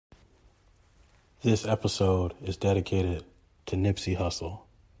This episode is dedicated to Nipsey Hussle.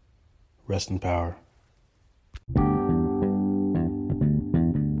 Rest in power.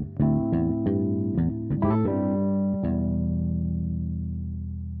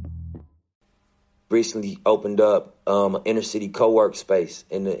 Recently opened up an inner city co-work space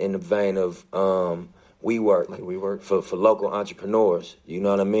in the vein of WeWork for local entrepreneurs. You know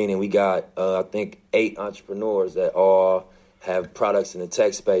what I mean? And we got I think 8 entrepreneurs that all have products in the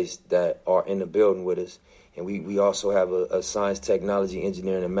tech space that are in the building with us. And we also have a science, technology,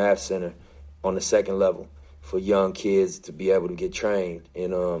 engineering, and math center on the second level for young kids to be able to get trained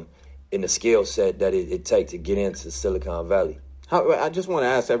in the skill set that it takes to get into Silicon Valley. I just want to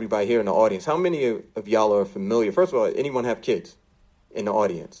ask everybody here in the audience, how many of y'all are familiar? First of all, anyone have kids in the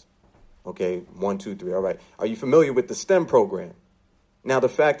audience? Okay, 1, 2, 3, all right. Are you familiar with the STEM program? Now, the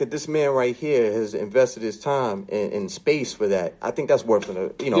fact that this man right here has invested his time and space for that, I think that's worth a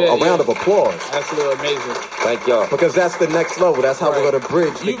round of applause. Absolutely amazing. Thank y'all. Because that's the next level. That's how we're going to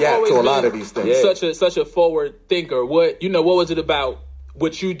bridge the gap to a lot of these things. Such a forward thinker. What was it about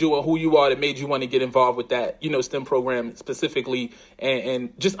what you do and who you are that made you want to get involved with that, STEM program specifically,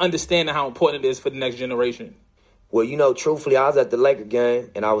 and just understanding how important it is for the next generation? Well, truthfully, I was at the Laker game,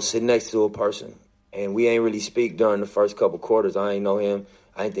 and I was sitting next to a person, and we ain't really speak during the first couple quarters. I ain't know him.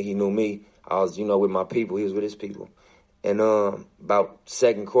 I didn't think he knew me. I was, with my people. He was with his people. And about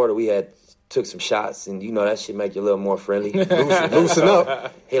second quarter, we took some shots, and that shit make you a little more friendly. Loosen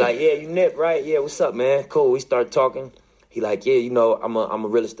up. He like, yeah, you Nip, right? Yeah, what's up, man? Cool. We start talking. He like, yeah, I'm a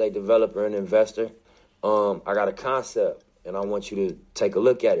real estate developer and investor. I got a concept, and I want you to take a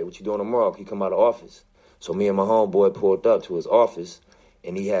look at it. What you doing tomorrow? Can you come out of the office? So me and my homeboy pulled up to his office,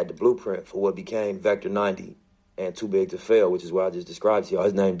 and he had the blueprint for what became Vector 90 and Too Big to Fail, which is what I just described to y'all.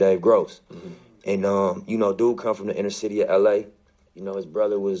 His name Dave Gross. Mm-hmm. And, dude come from the inner city of L.A. His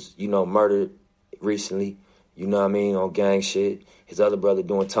brother was, murdered recently, on gang shit. His other brother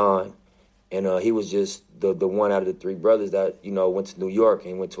doing time. And he was just the one out of the 3 brothers that, went to New York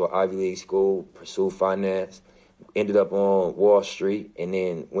and went to an Ivy League school, pursued finance, ended up on Wall Street. And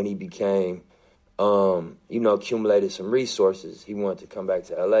then when he became, accumulated some resources, he wanted to come back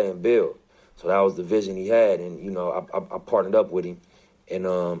to L.A. and build. So that was the vision he had. And, I partnered up with him. And,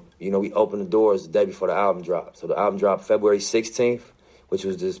 we opened the doors the day before the album dropped. So the album dropped February 16th, which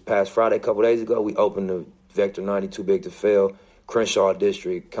was this past Friday, a couple days ago. We opened the Vector 90 Too Big to Fail, Crenshaw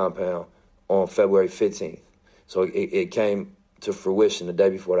District compound on February 15th. So it came to fruition the day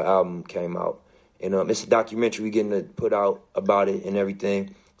before the album came out. And it's a documentary we're getting to put out about it and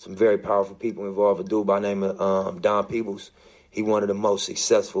everything. Some very powerful people involved. A dude by the name of Don Peebles. He one of the most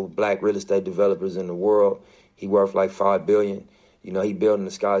successful black real estate developers in the world. He worth like $5 billion. He building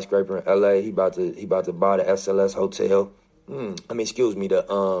a skyscraper in L.A. He about to buy the SLS hotel. Excuse me,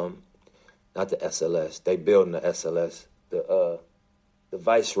 not the SLS. They building the SLS. The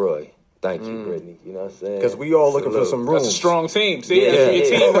Viceroy. Thank you, Brittany. You know what I'm saying? Because we all looking for some rooms. That's a strong team. See, that's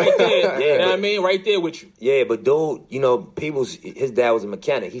your team right there. You know what I mean? Right there with you. Yeah, but dude, People's, his dad was a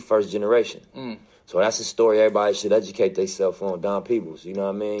mechanic. He first generation. So that's a story everybody should educate themselves on, Don Peebles. You know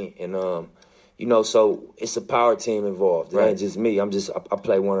what I mean? And, so it's a power team involved. It ain't just me. I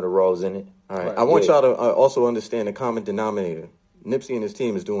play one of the roles in it. All right. I want y'all to also understand the common denominator. Nipsey and his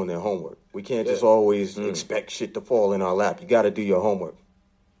team is doing their homework. We can't just always expect shit to fall in our lap. You got to do your homework.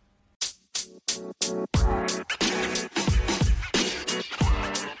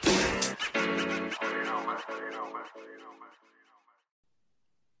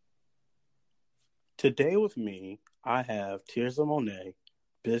 Today with me, I have Tirza Monet,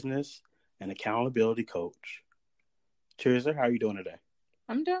 business and accountability coach. Tirza, how are you doing today?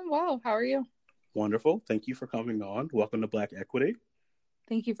 I'm doing well. How are you? Wonderful. Thank you for coming on. Welcome to Black Equity.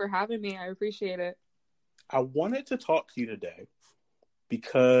 Thank you for having me. I appreciate it. I wanted to talk to you today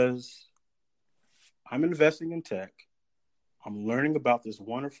because I'm investing in tech. I'm learning about this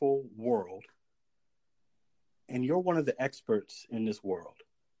wonderful world. And you're one of the experts in this world.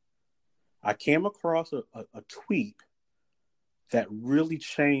 I came across a tweet that really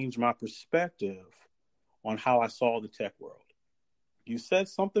changed my perspective on how I saw the tech world. You said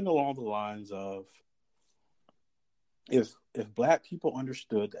something along the lines of, if Black people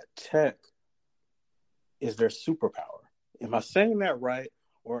understood that tech is their superpower. Am I saying that right?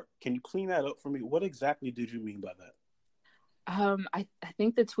 Or can you clean that up for me? What exactly did you mean by that? I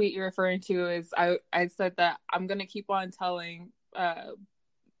think the tweet you're referring to is I said that I'm gonna keep on telling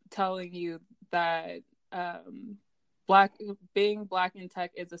you that being black in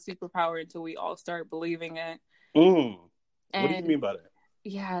tech is a superpower until we all start believing it. What do you mean by that?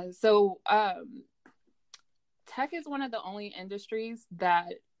 Yeah, so tech is one of the only industries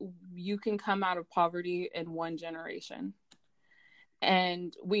that you can come out of poverty in one generation.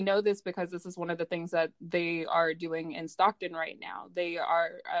 And we know this because this is one of the things that they are doing in Stockton right now. They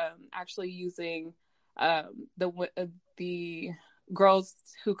are actually using the Girls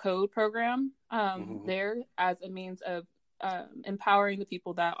Who Code program there as a means of empowering the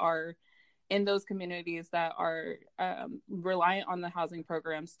people that are in those communities that are reliant on the housing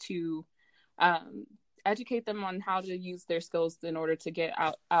programs to educate them on how to use their skills in order to get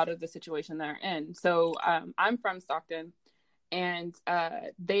out of the situation they're in. So I'm from Stockton, and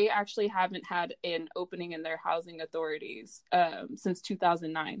they actually haven't had an opening in their housing authorities since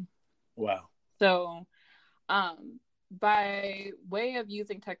 2009. Wow. So by way of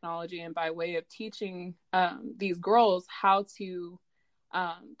using technology and by way of teaching these girls how to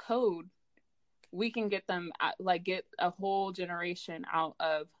code, we can get them get a whole generation out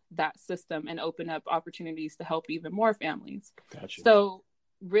of that system and open up opportunities to help even more families. Gotcha. So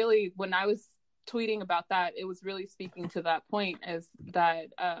really, when I was tweeting about that, it was really speaking to that point, is that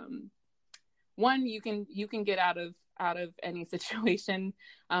one, you can get out of any situation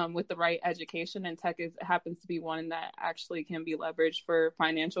with the right education, and tech happens to be one that actually can be leveraged for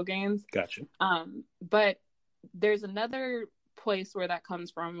financial gains. Gotcha. But there's another place where that comes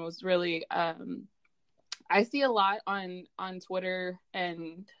from. Was really I see a lot on Twitter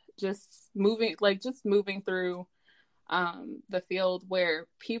and just moving through the field, where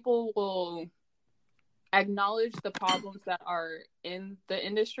people will acknowledge the problems that are in the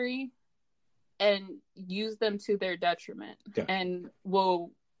industry and use them to their detriment, and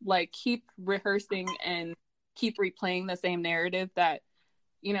will keep rehearsing and keep replaying the same narrative that,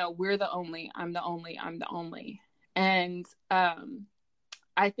 we're the only, I'm the only. And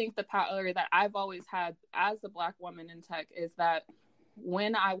I think the power that I've always had as a Black woman in tech is that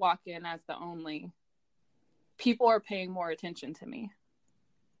when I walk in as the only, people are paying more attention to me.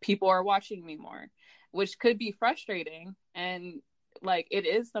 People are watching me more, which could be frustrating, and it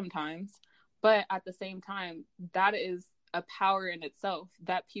is sometimes, but at the same time, that is a power in itself,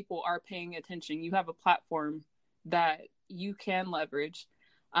 that people are paying attention. You have a platform that you can leverage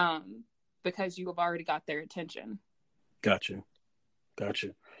because you have already got their attention. Gotcha.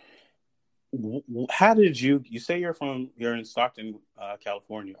 How did you say you're in Stockton,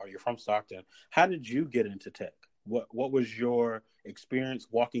 California, or you're from Stockton? How did you get into tech? What was your experience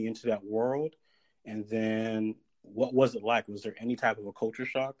walking into that world? And then what was it like? Was there any type of a culture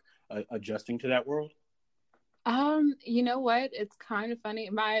shock adjusting to that world? You know what? It's kind of funny.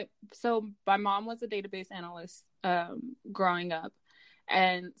 My mom was a database analyst growing up.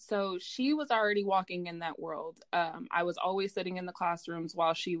 And so she was already walking in that world. I was always sitting in the classrooms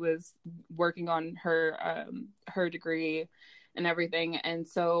while she was working on her degree and everything. And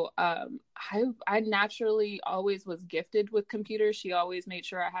so I naturally always was gifted with computers. She always made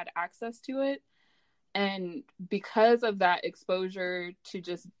sure I had access to it. And because of that exposure to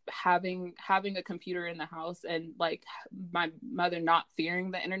just having a computer in the house, and my mother not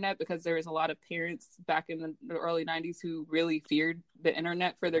fearing the internet, because there was a lot of parents back in the early 90s who really feared the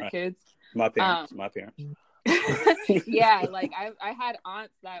internet for their kids. My parents. Yeah, I had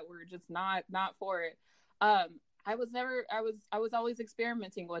aunts that were just not for it. I was always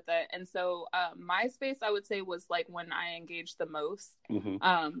experimenting with it. And so MySpace, I would say, was when I engaged the most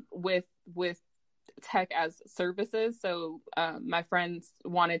with tech as services. So my friends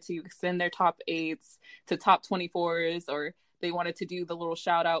wanted to send their top 8s to top 24s, or they wanted to do the little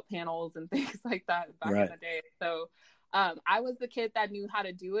shout out panels and things like that back in the day. So I was the kid that knew how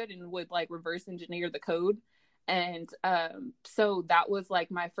to do it and would reverse engineer the code. And so that was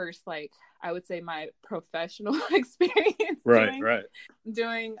my first, I would say, my professional experience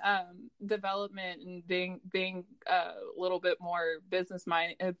doing development and being a little bit more business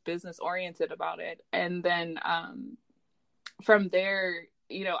oriented about it. And then from there,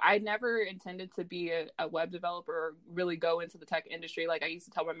 I never intended to be a web developer or really go into the tech industry. I used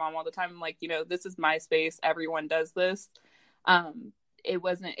to tell my mom all the time, this is my space. Everyone does this. It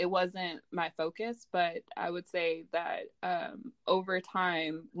wasn't my focus, but I would say that over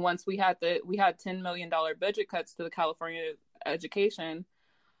time, once we had $10 million budget cuts to the California education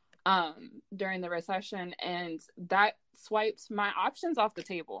during the recession, and that swiped my options off the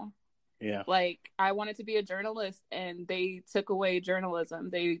table. Yeah. I wanted to be a journalist, and they took away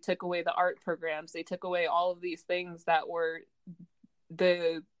journalism. They took away the art programs. They took away all of these things that were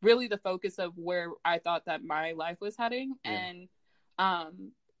the focus of where I thought that my life was heading. Yeah. And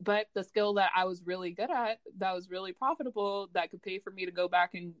but the skill that I was really good at, that was really profitable, that could pay for me to go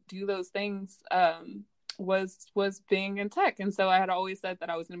back and do those things, was being in tech. And so I had always said that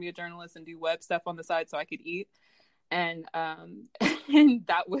I was going to be a journalist and do web stuff on the side so I could eat. And and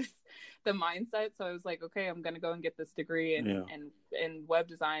that was the mindset. So I was like, okay, I'm going to go and get this degree in web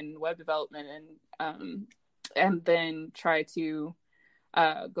design, web development, and then try to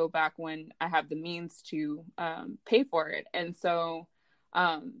go back when I have the means to pay for it. And so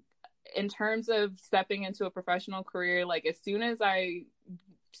in terms of stepping into a professional career, like as soon as I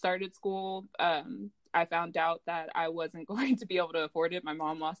started school, I found out that I wasn't going to be able to afford it. My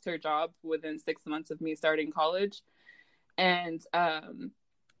mom lost her job within 6 months of me starting college. And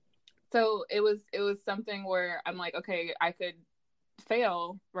so it was something where I'm like, okay, I could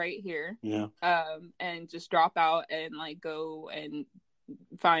fail right here, and just drop out and like go and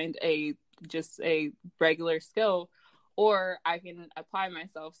find a regular skill, or I can apply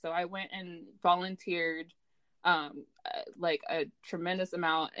myself. So I went and volunteered like a tremendous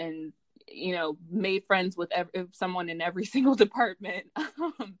amount, and made friends with someone in every single department.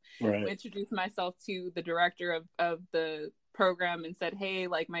 Introduced myself to the director of the program and said, hey,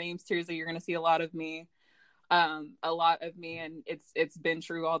 like, my name's Tirza, you're going to see a lot of me. And it's been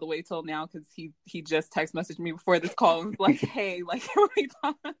true all the way till now, because he just text messaged me before this call and was like, hey, like,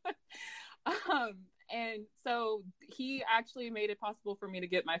 and so he actually made it possible for me to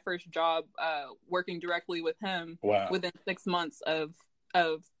get my first job working directly with him within 6 months of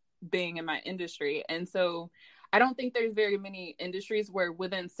being in my industry. And so I don't think there's very many industries where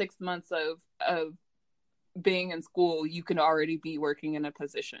within 6 months of being in school you can already be working in a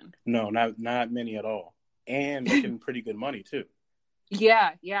position. No, not many at all. And making pretty good money too.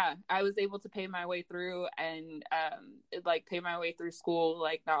 Yeah. I was able to pay my way through and pay my way through school,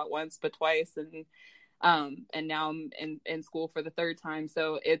 like not once but twice, and now I'm in school for the third time.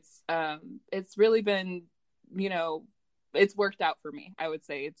 So it's really been, it's worked out for me. I would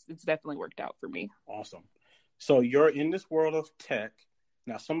say it's definitely worked out for me. Awesome. So you're in this world of tech.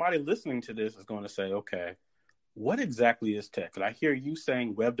 Now, somebody listening to this is going to say, okay, what exactly is tech? And I hear you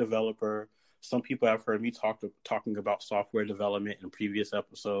saying web developer. Some people have heard me talking about software development in previous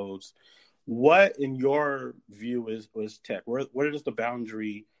episodes. What, in your view, is tech? Where does the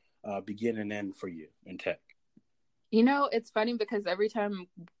boundary begin and end for you in tech? It's funny because every time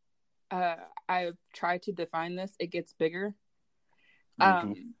I've tried to define this, it gets bigger.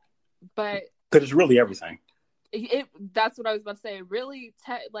 But because it's really everything. That's what I was about to say. Really,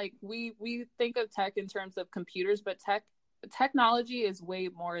 tech, like we think of tech in terms of computers, but technology is way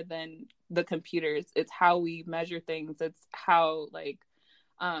more than the computers. It's how we measure things. It's how, like,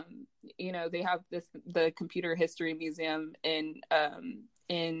 they have the Computer History Museum in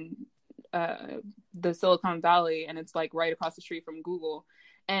the Silicon Valley, and it's like right across the street from Google.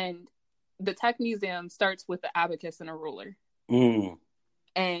 And the tech museum starts with the abacus and a ruler.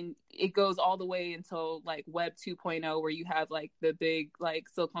 And it goes all the way until like Web 2.0, where you have like the big like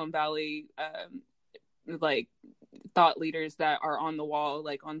Silicon Valley like thought leaders that are on the wall,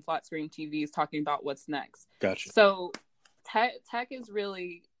 like on flat screen TVs, talking about what's next. Gotcha. So tech is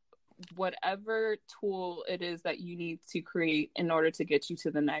really whatever tool it is that you need to create in order to get you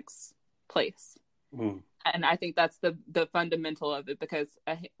to the next place. And I think that's the fundamental of it, because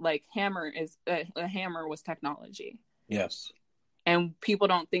a hammer was technology. Yes. And people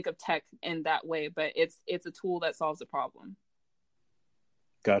don't think of tech in that way, but it's a tool that solves a problem.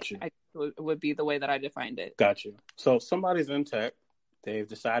 Gotcha. Would be the way that I defined it. Gotcha. So somebody's in tech, they've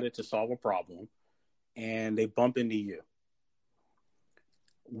decided to solve a problem, and they bump into you.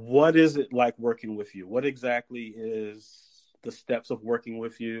 What is it like working with you? What exactly is the steps of working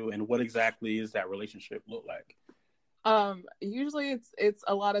with you, and what exactly is that relationship look like? Usually it's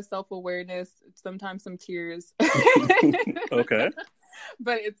a lot of self-awareness, sometimes some tears. Okay.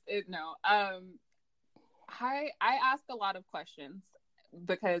 But I ask a lot of questions,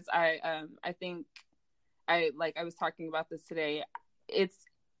 because I think I was talking about this today. It's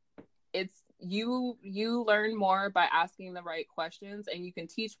you learn more by asking the right questions, and you can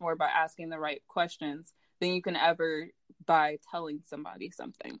teach more by asking the right questions than you can ever by telling somebody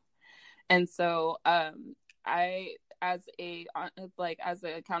something. And so I, as an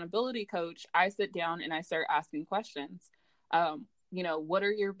accountability coach, I sit down and I start asking questions. What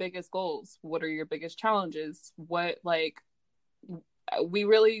are your biggest goals? What are your biggest challenges? We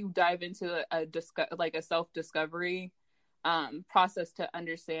really dive into a self-discovery process to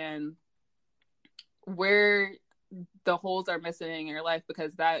understand where the holes are missing in your life,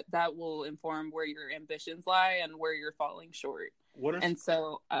 because that will inform where your ambitions lie and where you're falling short. What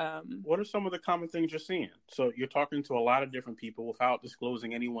are some of the common things you're seeing? So you're talking to a lot of different people without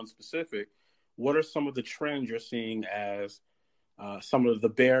disclosing anyone specific. What are some of the trends you're seeing as some of the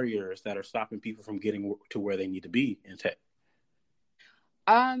barriers that are stopping people from getting to where they need to be in tech?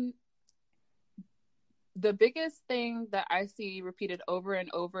 The biggest thing that I see repeated over and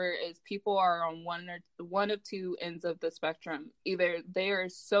over is people are on one of two ends of the spectrum. Either they are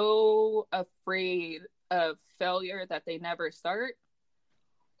so afraid of failure that they never start,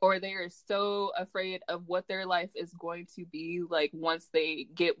 or they are so afraid of what their life is going to be like once they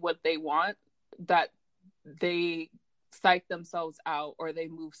get what they want that they psych themselves out or they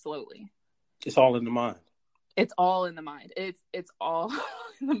move slowly. It's all in the mind. It's all in the mind. It's all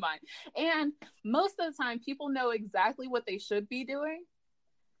in the mind. And most of the time people know exactly what they should be doing,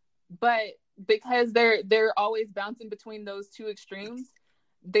 but because they're always bouncing between those two extremes,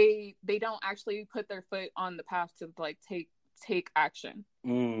 they don't actually put their foot on the path to like take action.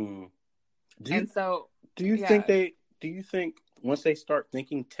 Do you think once they start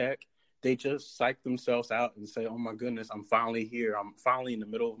thinking tech, they just psych themselves out and say, oh my goodness, I'm finally here, I'm finally in the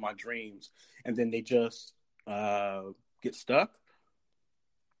middle of my dreams, and then they just get stuck?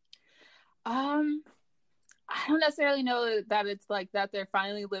 I don't necessarily know that it's like that they're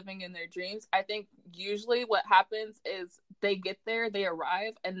finally living in their dreams. I think usually what happens is they get there, they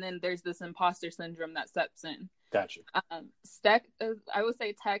arrive, and then there's this imposter syndrome that sets in. Gotcha. I would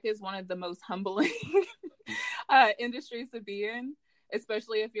say tech is one of the most humbling industries to be in,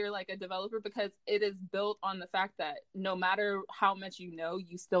 especially if you're like a developer, because it is built on the fact that no matter how much you know,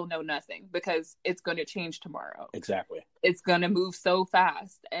 you still know nothing because it's going to change tomorrow. Exactly. It's going to move so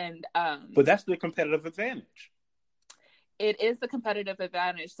fast. And but that's the competitive advantage. It is the competitive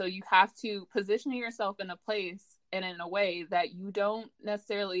advantage. So you have to position yourself in a place and in a way that you don't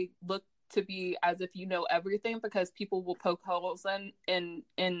necessarily look to be as if you know everything, because people will poke holes in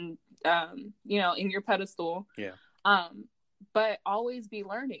your pedestal. Yeah. But always be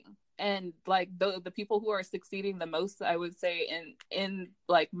learning. And like the people who are succeeding the most, I would say in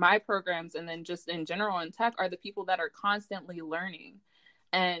like my programs and then just in general in tech, are the people that are constantly learning.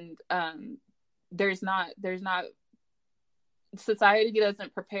 And there's not society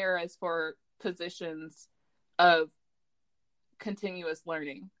doesn't prepare us for positions of continuous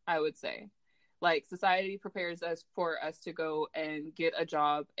learning, I would say. Like society prepares us for us to go and get a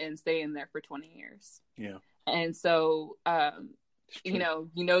job and stay in there for 20 years. Yeah. And so, you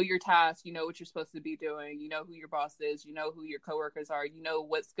know your task, you know what you're supposed to be doing, you know who your boss is, you know who your coworkers are, you know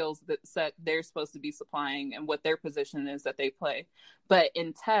what skills that they're supposed to be supplying and what their position is that they play. But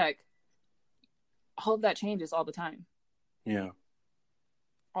in tech, all of that changes all the time. Yeah.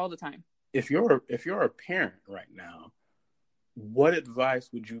 All the time. If you're a parent right now, what advice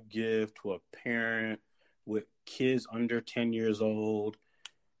would you give to a parent with kids under 10 years old,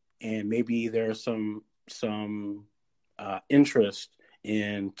 and maybe there's some interest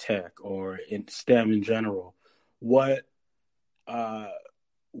in tech or in STEM in general? What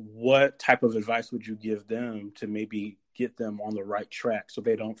type of advice would you give them to maybe get them on the right track so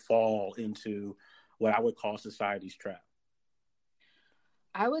they don't fall into what I would call society's trap?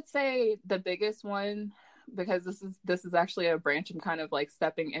 I would say the biggest one, because this is actually a branch I'm kind of like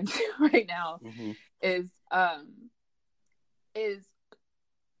stepping into right now, mm-hmm. is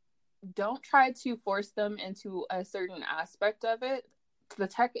don't try to force them into a certain aspect of it. The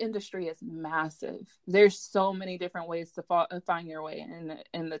tech industry is massive. There's so many different ways to find your way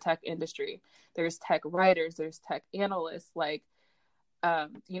in the tech industry. There's tech writers, there's tech analysts, like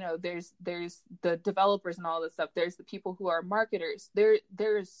there's the developers and all this stuff. There's the people who are marketers.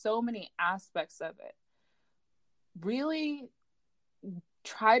 There's so many aspects of it. Really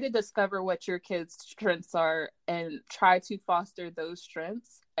try to discover what your kids' strengths are and try to foster those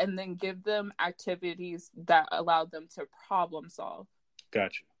strengths, and then give them activities that allow them to problem solve.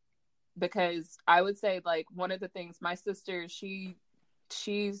 Gotcha. Because I would say, like, one of the things, my sister,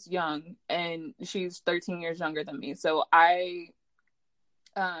 she's young and she's 13 years younger than me. So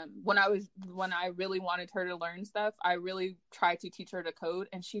when I really wanted her to learn stuff, I really tried to teach her to code,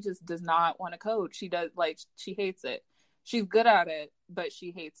 and she just does not want to code. She hates it. She's good at it, but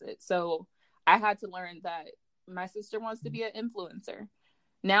she hates it. So I had to learn that my sister wants to be an influencer.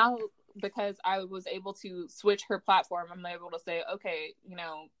 Now, because I was able to switch her platform, I'm able to say, okay,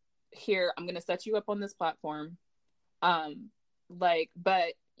 here, I'm going to set you up on this platform. But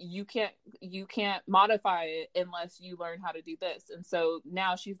you can't modify it unless you learn how to do this. And so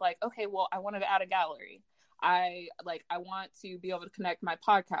now she's like, okay, well, I wanted to add a gallery. I want to be able to connect my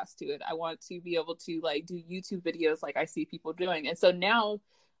podcast to it. I want to be able to like do YouTube videos like I see people doing. And so now,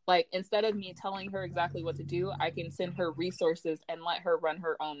 like, instead of me telling her exactly what to do, I can send her resources and let her run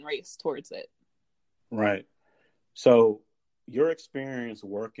her own race towards it. Right. So your experience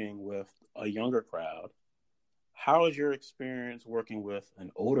working with a younger crowd, how is your experience working with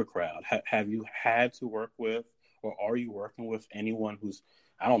an older crowd? Have you had to work with, or are you working with anyone who's,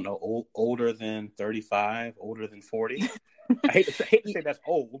 I don't know, older than 35, older than 40? I hate to say that's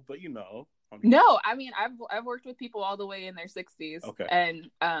old, but No, I mean, I've worked with people all the way in their 60s. Okay. And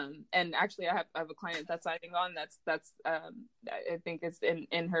actually I have a client that's signing on that's I think it's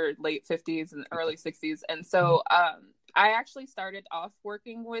in her late 50s and early 60s. And so I actually started off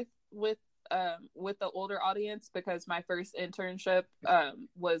working with the older audience because my first internship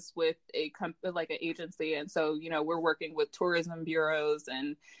was with a company, like an agency, and so we're working with tourism bureaus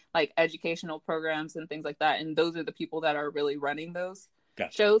and like educational programs and things like that, and those are the people that are really running those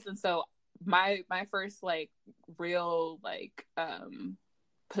shows. And so my first like real like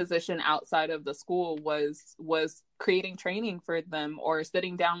position outside of the school was creating training for them or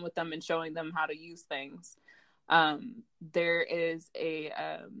sitting down with them and showing them how to use things. There is a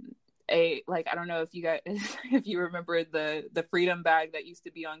like, I don't know if you guys if you remember the Freedom Bag that used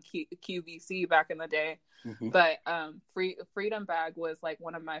to be on QVC back in the day. Mm-hmm. But Freedom Bag was like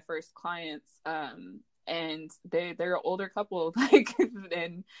one of my first clients, and they're an older couple, like,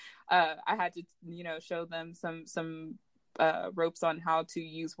 and I had to show them some ropes on how to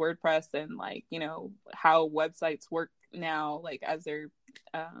use WordPress and like how websites work now, like as they're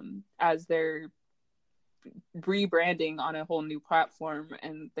rebranding on a whole new platform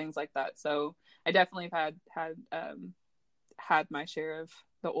and things like that. So I definitely have had my share of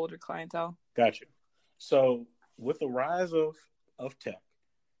the older clientele. Gotcha. So with the rise of tech,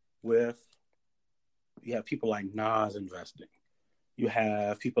 you have people like Nas investing, you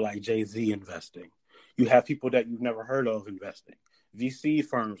have people like Jay-Z investing, you have people that you've never heard of investing, VC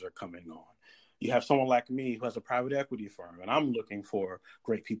firms are coming on. You have someone like me who has a private equity firm, and I'm looking for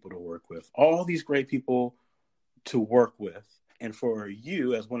great people to work with. All these great people to work with. And for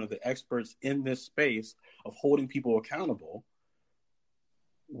you, as one of the experts in this space of holding people accountable,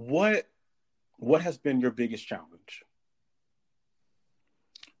 what has been your biggest challenge?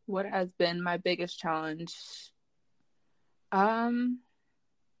 What has been my biggest challenge? Do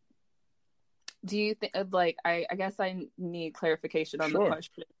you think, like, I guess I need clarification on the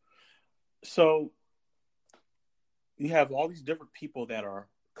question. So you have all these different people that are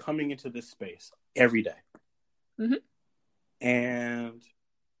coming into this space every day. Mm-hmm. And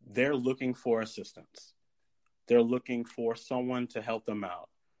they're looking for assistance. They're looking for someone to help them out.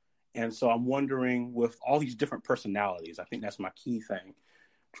 And so I'm wondering, with all these different personalities, I think that's my key thing,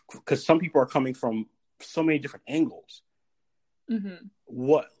 because some people are coming from so many different angles. Mm-hmm.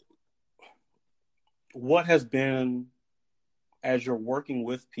 What has been, as you're working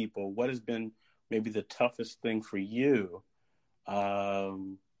with people, what has been maybe the toughest thing for you?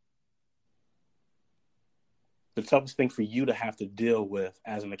 The toughest thing for you to have to deal with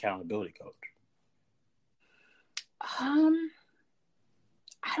as an accountability coach? I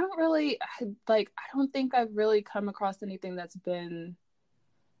don't think I've really come across anything that's been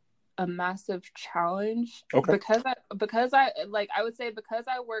a massive challenge. Okay. Because I would say because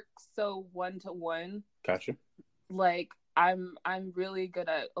I work so one-to-one. Gotcha. Like I'm really good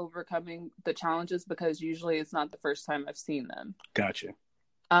at overcoming the challenges because usually it's not the first time I've seen them. Gotcha.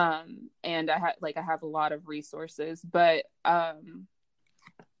 And I have a lot of resources, but I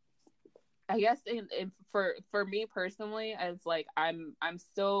guess for me personally, as like I'm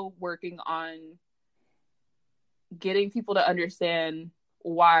still working on getting people to understand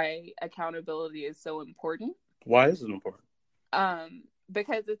why accountability is so important. Why is it important?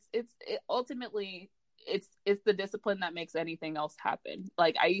 Because it's ultimately it's the discipline that makes anything else happen.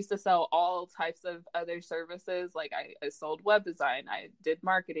 Like I used to sell all types of other services. Like I sold web design, I did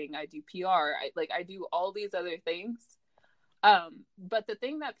marketing, I do PR, I do all these other things. But the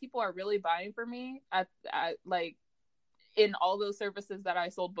thing that people are really buying for me at like in all those services that I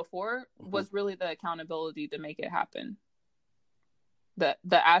sold before was really the accountability to make it happen. The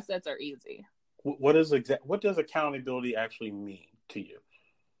assets are easy. What does accountability actually mean to you?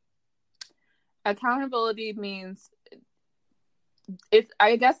 Accountability means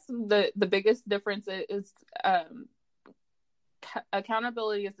I guess the biggest difference is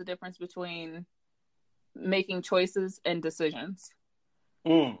accountability is the difference between making choices and decisions.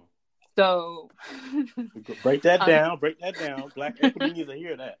 So break that down. Black equity needs to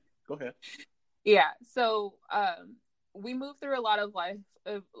hear that. Go ahead. Yeah. So we move through a lot of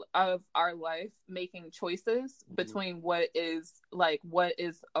our life making choices between what is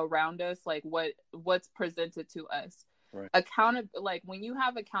around us, like what's presented to us. Right. Like when you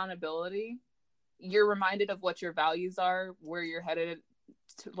have accountability, you're reminded of what your values are, where you're headed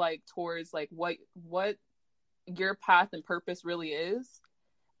to, like towards like what your path and purpose really is.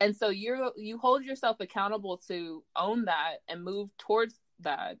 And so you hold yourself accountable to own that and move towards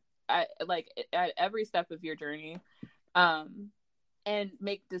that at every step of your journey, and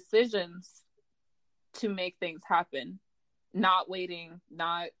make decisions to make things happen, not waiting,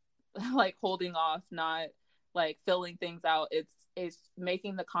 not like holding off, not like filling things out. It's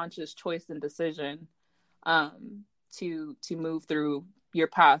making the conscious choice and decision to move through your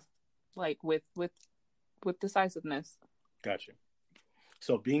path like with decisiveness. Gotcha.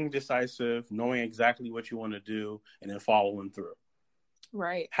 So being decisive, knowing exactly what you want to do, and then following through.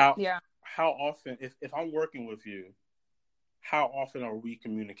 Right. How often, if I'm working with you, how often are we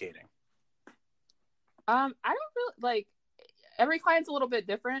communicating? I don't really, like, every client's a little bit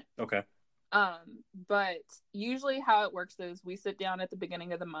different. Okay. But usually how it works is we sit down at the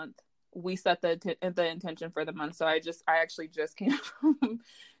beginning of the month. We set the intention for the month. So I actually just came from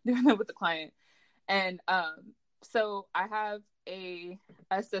doing that with the client. And so I have a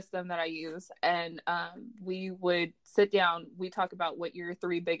system that I use, and we would sit down, we talk about what your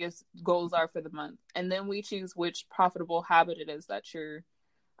 3 biggest goals are for the month, and then we choose which profitable habit it is that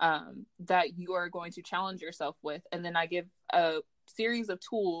you are going to challenge yourself with. And then I give a series of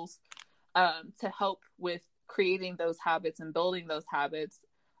tools to help with creating those habits and building those habits,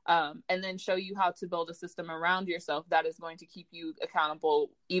 and then show you how to build a system around yourself that is going to keep you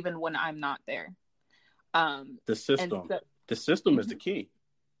accountable even when I'm not there. The system is the key.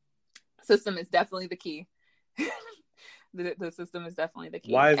 System is definitely the key. The system is definitely the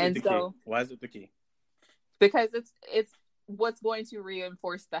key. Why is it the key? Because it's what's going to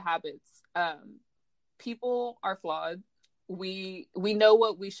reinforce the habits. People are flawed. We know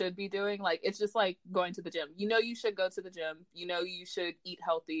what we should be doing. Like, it's just like going to the gym. You know, you should go to the gym. You know, you should eat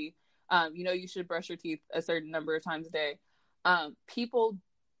healthy. You know, you should brush your teeth a certain number of times a day. People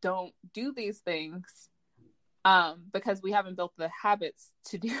don't do these things because we haven't built the habits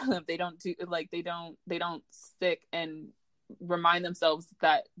to do them. They don't stick and remind themselves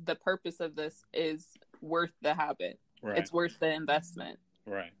that the purpose of this is worth the habit. Right. It's worth the investment.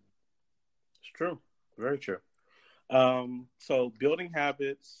 Right. It's true. Very true. So building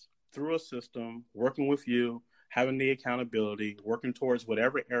habits through a system, working with you, having the accountability, working towards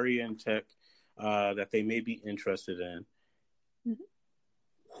whatever area in tech that they may be interested in. Mm-hmm.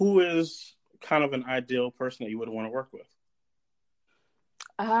 Who is kind of an ideal person that you would want to work with?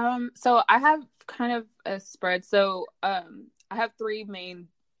 So I have kind of a spread. So I have 3 main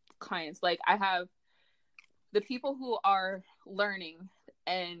clients. Like, I have the people who are learning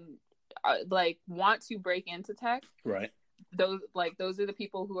and like want to break into tech. Right. Those are the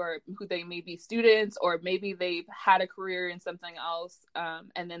people who they may be students, or maybe they've had a career in something else,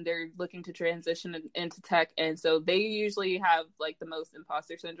 and then they're looking to transition into tech, and so they usually have like the most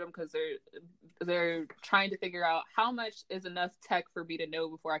imposter syndrome because they're trying to figure out how much is enough tech for me to know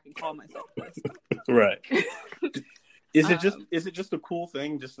before I can call myself this. Right. Is it just a cool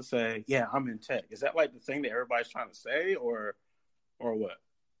thing just to say, yeah, I'm in tech? Is that like the thing that everybody's trying to say, or what?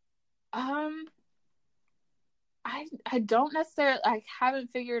 I don't necessarily, I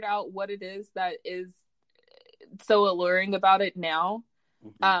haven't figured out what it is that is so alluring about it now.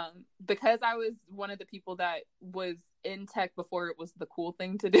 Mm-hmm. Because I was one of the people that was in tech before it was the cool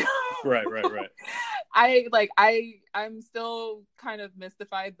thing to do. Right. I'm still kind of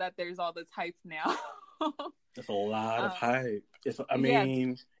mystified that there's all this hype now. There's a lot of hype.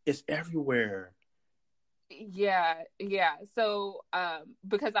 It's everywhere. Yeah. So,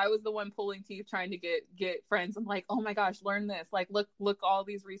 because I was the one pulling teeth trying to get friends. I'm like, oh my gosh, learn this. Like, look, all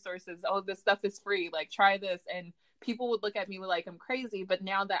these resources. Oh, this stuff is free. Like, try this. And people would look at me like I'm crazy. But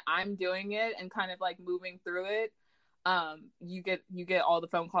now that I'm doing it and kind of like moving through it, you get all the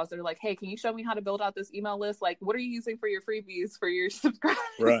phone calls that are like, hey, can you show me how to build out this email list? Like, what are you using for your freebies for your subscribers?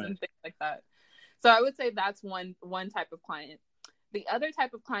 Right. And things like that. So I would say that's one type of client. The other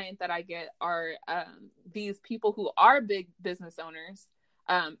type of client that I get are these people who are big business owners.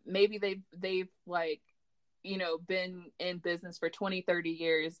 Maybe they've like, you know, been in business for 20, 30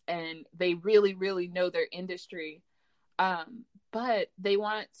 years, and they really, really know their industry. But they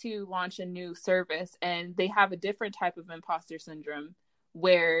want to launch a new service, and they have a different type of imposter syndrome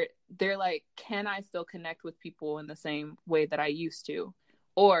where they're like, can I still connect with people in the same way that I used to?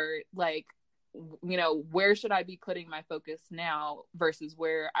 Or like, you know, where should I be putting my focus now versus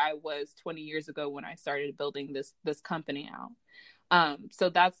where I was 20 years ago when I started building this company out. So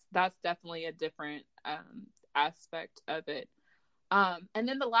that's definitely a different aspect of it. And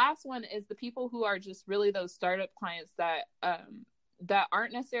then the last one is the people who are just really those startup clients that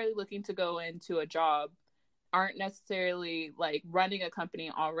aren't necessarily looking to go into a job, aren't necessarily like running a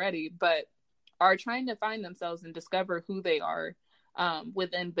company already, but are trying to find themselves and discover who they are.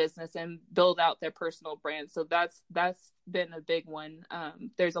 within business and build out their personal brand. So that's been a big one.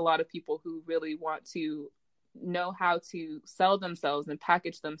 There's a lot of people who really want to know how to sell themselves and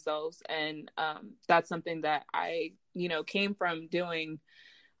package themselves. And that's something that I, came from doing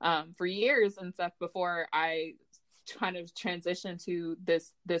for years and stuff before I kind of transitioned to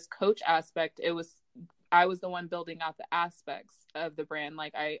this coach aspect. I was the one building out the aspects of the brand.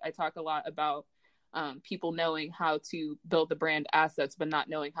 Like I talk a lot about people knowing how to build the brand assets, but not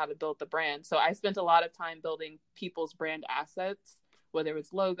knowing how to build the brand. So I spent a lot of time building people's brand assets, whether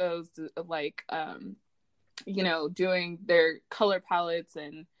it's logos, like, doing their color palettes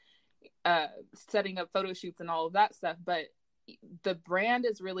and setting up photo shoots and all of that stuff. But the brand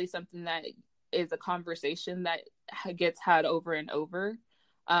is really something that is a conversation that gets had over and over.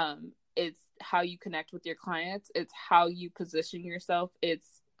 It's how you connect with your clients. It's how you position yourself.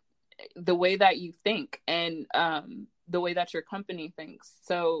 It's the way that you think and the way that your company thinks.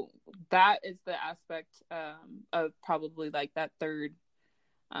 So that is the aspect of probably like that third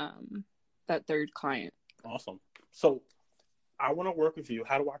client. Awesome. So I want to work with you.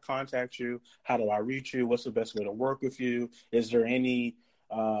 How do I contact you? How do I reach you? What's the best way to work with you? Is there anywhere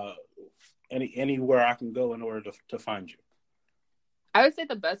I can go in order to find you? I would say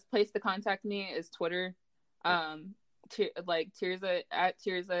the best place to contact me is Twitter. Like Tirzah at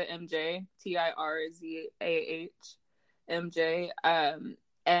Tirzah MJ, TIRZAH MJ.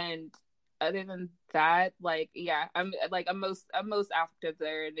 And other than that, like, yeah, I'm most active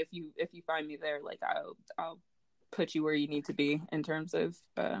there. And if you find me there, like I'll put you where you need to be in terms of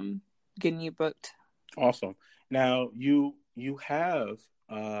getting you booked. Awesome. Now you have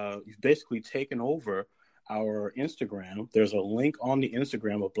you've basically taken over our Instagram. There's a link on the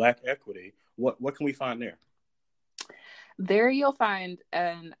Instagram of Black Equity. What can we find there? There you'll find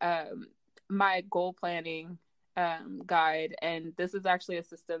my goal planning guide, and this is actually a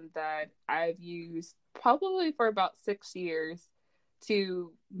system that I've used probably for about 6 years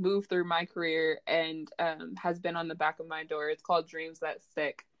to move through my career, and has been on the back of my door. It's called Dreams That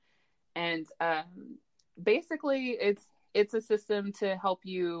Stick, and basically it's a system to help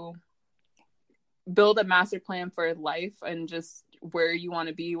you build a master plan for life and just where you want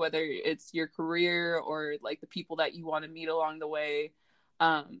to be, whether it's your career or like the people that you want to meet along the way,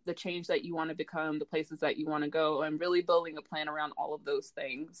 the change that you want to become, the places that you want to go, and really building a plan around all of those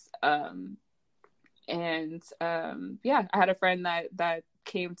things. Yeah, I had a friend that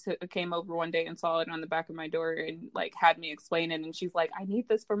came over one day and saw it on the back of my door and like had me explain it, and she's like, I need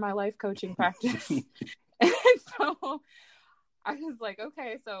this for my life coaching practice. And so I was like,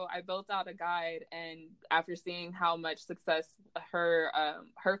 okay. So I built out a guide, and after seeing how much success her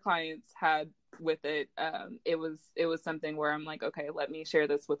clients had with it, it was something where I'm like, okay, let me share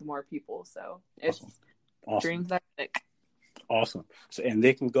this with more people. So it's awesome. Dreams That Stick. Awesome. So, and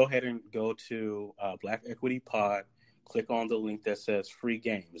they can go ahead and go to Black Equity Pod, click on the link that says free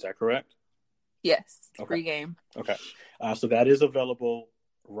game. Is that correct? Yes. Okay. Free game. Okay. So that is available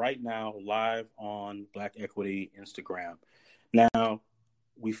right now live on Black Equity Instagram. Now,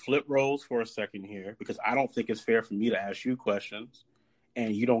 we flip roles for a second here because I don't think it's fair for me to ask you questions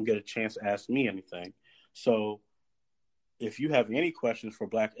and you don't get a chance to ask me anything. So if you have any questions for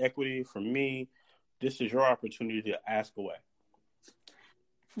Black Equity, for me, this is your opportunity to ask away.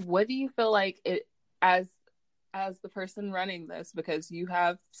 What do you feel like it as the person running this, because you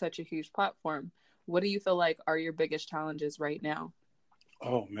have such a huge platform, what do you feel like are your biggest challenges right now?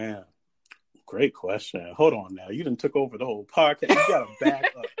 Oh, man. Great question. Hold on now. You done took over the whole podcast. You got to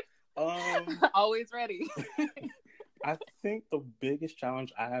back up. Always ready. I think the biggest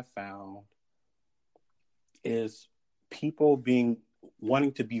challenge I have found is people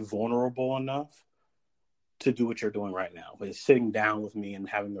wanting to be vulnerable enough to do what you're doing right now. But it's sitting down with me and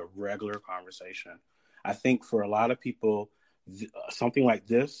having a regular conversation. I think for a lot of people, something like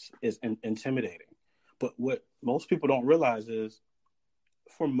this is intimidating. But what most people don't realize is,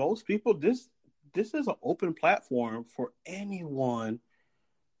 for most people, this is an open platform for anyone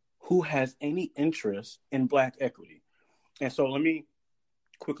who has any interest in Black equity. And so let me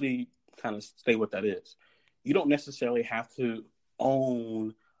quickly kind of state what that is. You don't necessarily have to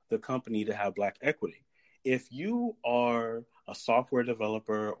own the company to have Black equity. If you are a software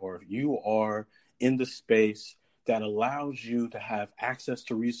developer, or if you are in the space that allows you to have access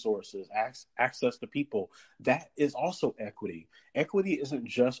to resources, access to people, that is also equity. Equity isn't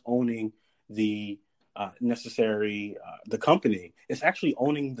just owning the company. It's actually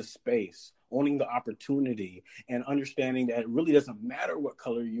owning the space, owning the opportunity, and understanding that it really doesn't matter what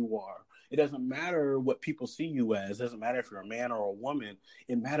color you are. It doesn't matter what people see you as. It doesn't matter if you're a man or a woman.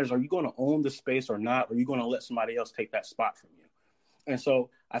 It matters, are you going to own the space or not? Or are you going to let somebody else take that spot from you? And so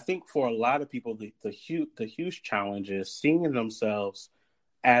I think for a lot of people, the huge challenge is seeing themselves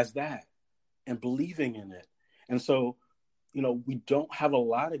as that and believing in it. And so, we don't have a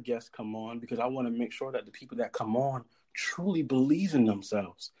lot of guests come on because I want to make sure that the people that come on truly believe in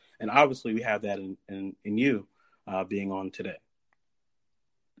themselves. And obviously we have that in you being on today.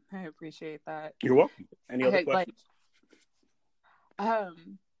 I appreciate that. You're welcome. Any other questions?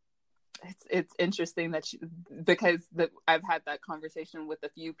 It's interesting that I've had that conversation with a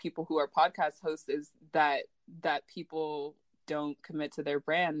few people who are podcast hosts, is that people don't commit to their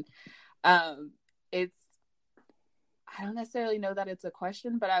brand. I don't necessarily know that it's a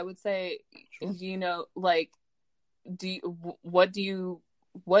question, but I would say, sure. What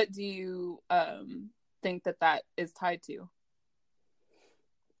do you think that is tied to?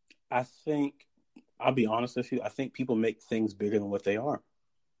 I think, I'll be honest with you, I think people make things bigger than what they are.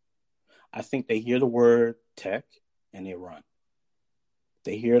 I think they hear the word tech and they run.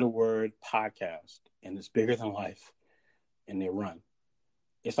 They hear the word podcast and it's bigger than life and they run.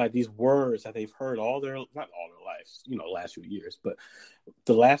 It's like these words that they've heard not all their lives, last few years, but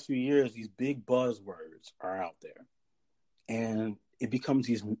the last few years, these big buzzwords are out there. And it becomes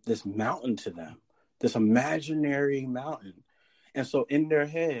this mountain to them, this imaginary mountain. And so in their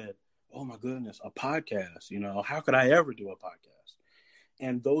head, oh my goodness, a podcast, how could I ever do a podcast?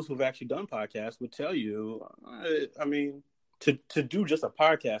 And those who've actually done podcasts would tell you, to do just a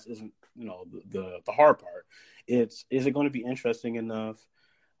podcast isn't, the hard part. Is it going to be interesting enough?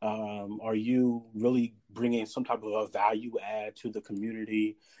 Are you really bringing some type of a value add to the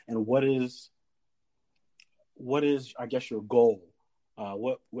community? And what is, I guess, your goal?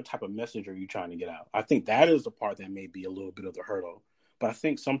 What type of message are you trying to get out? I think that is the part that may be a little bit of the hurdle. But I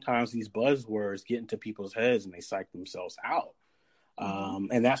think sometimes these buzzwords get into people's heads and they psych themselves out.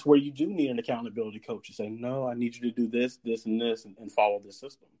 And that's where you do need an accountability coach to say, no, I need you to do this, this, and this, and follow this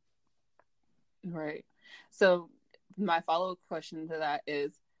system. Right. So my follow-up question to that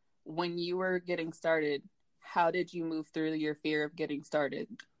is, when you were getting started, how did you move through your fear of getting started?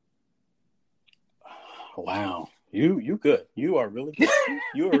 Wow. You good. You are really good.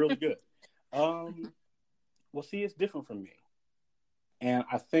 You are really good. Well, see, it's different from me. And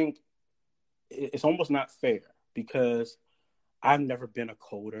I think it's almost not fair because I've never been a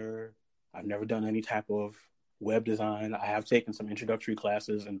coder. I've never done any type of web design. I have taken some introductory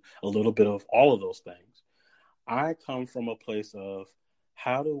classes and a little bit of all of those things. I come from a place of,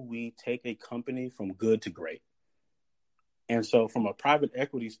 how do we take a company from good to great? And so from a private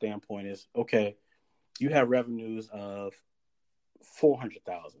equity standpoint is, okay, you have revenues of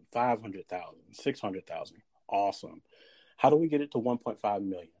 400,000, 500,000, 600,000. Awesome. How do we get it to 1.5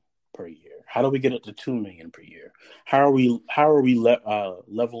 million per year? How do we get it to 2 million per year? How are we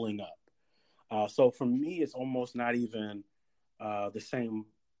leveling up? So for me, it's almost not even the same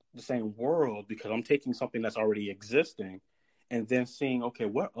world, because I'm taking something that's already existing and then seeing, okay,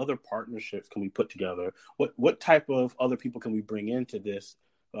 what other partnerships can we put together? What type of other people can we bring into this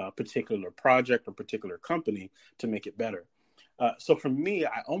particular project or particular company to make it better? So for me,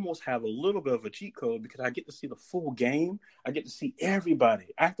 I almost have a little bit of a cheat code because I get to see the full game. I get to see everybody.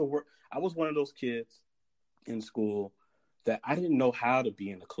 I was one of those kids in school that I didn't know how to be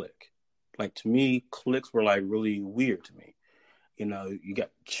in a clique. Like, to me, cliques were like really weird to me. You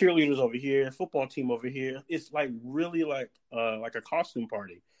got cheerleaders over here, football team over here. It's like really like a costume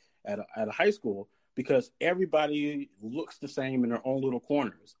party at a high school, because everybody looks the same in their own little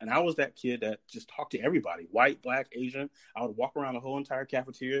corners. And I was that kid that just talked to everybody, white, black, Asian. I would walk around the whole entire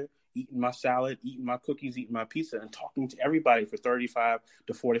cafeteria, eating my salad, eating my cookies, eating my pizza, and talking to everybody for 35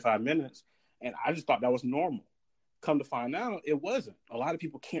 to 45 minutes. And I just thought that was normal. Come to find out, it wasn't. A lot of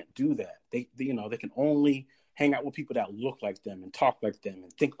people can't do that. They can only hang out with people that look like them and talk like them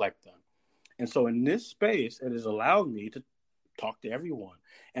and think like them. And so in this space, it has allowed me to talk to everyone.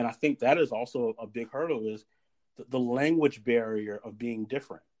 And I think that is also a big hurdle, is the language barrier of being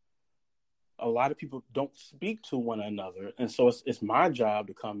different. A lot of people don't speak to one another. And so it's my job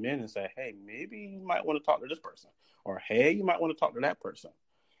to come in and say, hey, maybe you might want to talk to this person, or hey, you might want to talk to that person.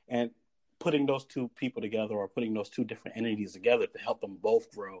 And putting those two people together, or putting those two different entities together to help them both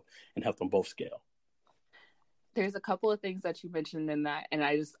grow and help them both scale. There's a couple of things that you mentioned in that, and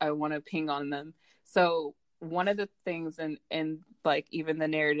I want to ping on them. So one of the things in like even the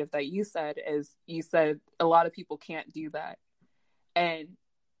narrative that you said is, you said a lot of people can't do that. And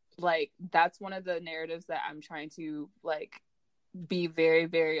like, that's one of the narratives that I'm trying to like be very,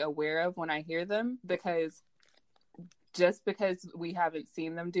 very aware of when I hear them, because just because we haven't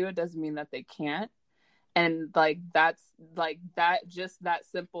seen them do it doesn't mean that they can't. And like, that's like that, just that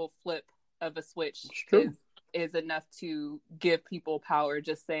simple flip of a switch is enough to give people power,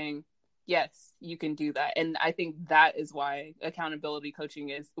 just saying, yes, you can do that. And I think that is why accountability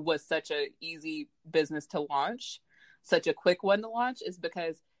coaching was such a easy business to launch, such a quick one to launch, is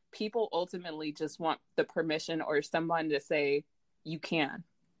because people ultimately just want the permission or someone to say you can.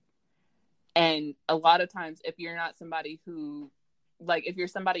 And a lot of times, if you're not somebody who, like, if you're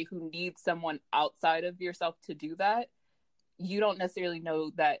somebody who needs someone outside of yourself to do that, you don't necessarily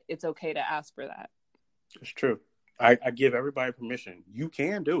know that it's okay to ask for that. It's true. I give everybody permission. You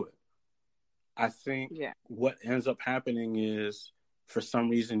can do it. I think what ends up happening is, for some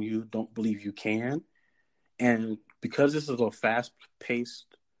reason, you don't believe you can. And because this is a fast-paced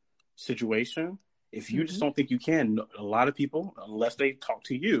situation, if you just don't think you can, a lot of people, unless they talk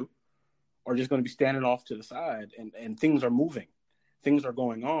to you, are just going to be standing off to the side, and things are moving. Things are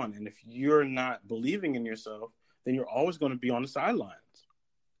going on. And if you're not believing in yourself, then you're always going to be on the sidelines.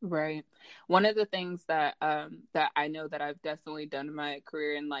 Right. One of the things that that I know that I've definitely done in my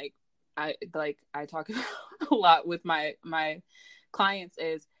career, and I talk a lot with my clients,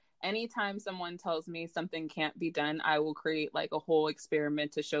 is anytime someone tells me something can't be done, I will create like a whole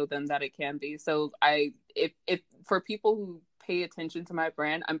experiment to show them that it can be. So if for people who pay attention to my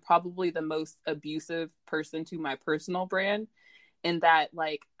brand, I'm probably the most abusive person to my personal brand, in that,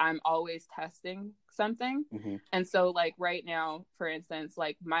 like, I'm always testing something. And so, like, right now, for instance,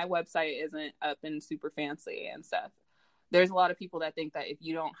 like, my website isn't up and super fancy and stuff. There's a lot of people that think that if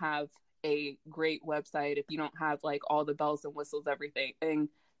you don't have a great website, if you don't have like all the bells and whistles, everything,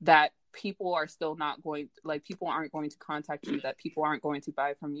 that people are still not going, like, people aren't going to contact you, that people aren't going to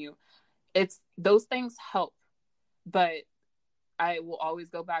buy from you. It's, those things help, but I will always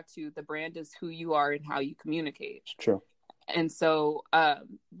go back to, the brand is who you are and how you communicate. It's true. And so,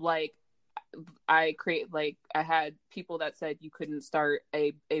 like, I had people that said you couldn't start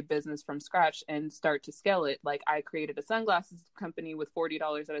a business from scratch and start to scale it. Like, I created a sunglasses company with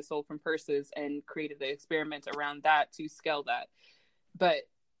 $40 that I sold from purses and created an experiment around that to scale that. But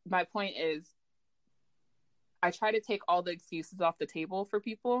my point is, I try to take all the excuses off the table for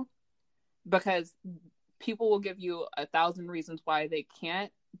people, because people will give you 1,000 reasons why they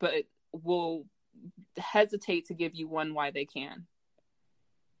can't, but will hesitate to give you one why they can,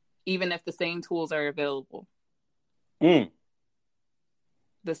 even if the same tools are available. The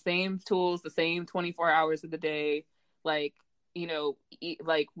same tools, the same 24 hours of the day. Like, you know,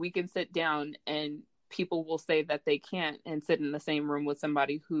 like, we can sit down and people will say that they can't, and sit in the same room with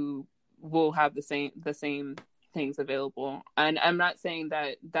somebody who will have the same things available. And I'm not saying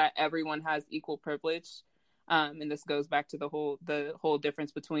that everyone has equal privilege. And this goes back to the whole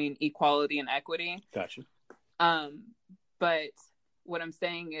difference between equality and equity. Gotcha. But what I'm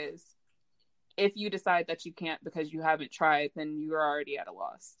saying is, if you decide that you can't because you haven't tried, then you're already at a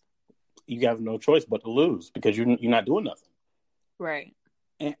loss. You have no choice but to lose, because you're not doing nothing. Right.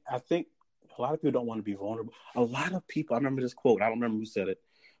 And I think a lot of people don't want to be vulnerable. A lot of people, I remember this quote, I don't remember who said it,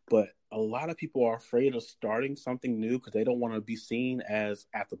 but a lot of people are afraid of starting something new because they don't want to be seen as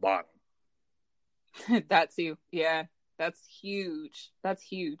at the bottom. That too. Yeah. That's huge.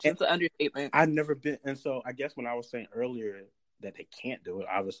 It's an understatement. I've never been. And so I guess when I was saying earlier that they can't do it,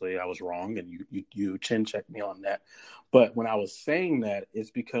 obviously I was wrong, and you chin checked me on that. But when I was saying that,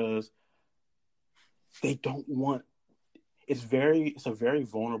 it's because they don't want, it's a very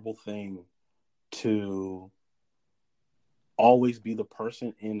vulnerable thing to always be the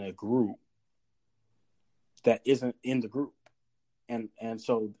person in a group that isn't in the group. And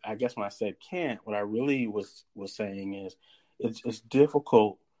so I guess when I said can't, what I really was saying is it's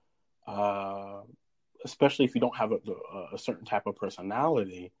difficult, especially if you don't have a certain type of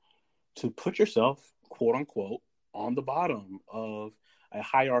personality, to put yourself, quote unquote, on the bottom of a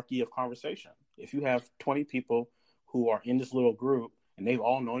hierarchy of conversation. If you have 20 people who are in this little group and they've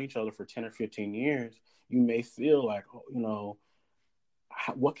all known each other for 10 or 15 years, you may feel like, oh, you know,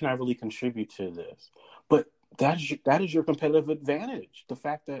 what can I really contribute to this? But that is your competitive advantage. The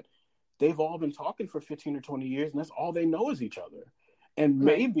fact that they've all been talking for 15 or 20 years, and that's all they know is each other. And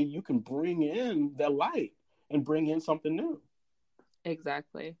maybe you can bring in that light and bring in something new.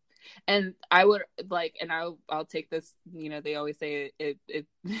 Exactly. And I would like, and I'll take this, you know, they always say it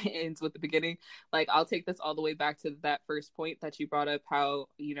ends with the beginning. Like, I'll take this all the way back to that first point that you brought up, how,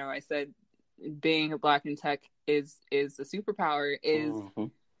 you know, I said being a Black in tech is a superpower, is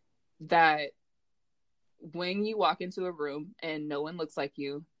that when you walk into a room and no one looks like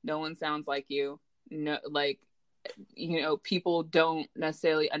you, no one sounds like you, no, like, you know, people don't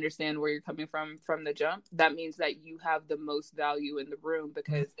necessarily understand where you're coming from the jump, that means that you have the most value in the room,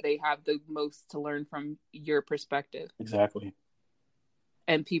 because they have the most to learn from your perspective. Exactly.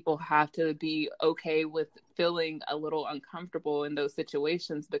 and people have to be okay with feeling a little uncomfortable in those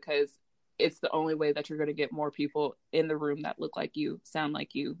situations, because it's the only way that you're going to get more people in the room that look like you, sound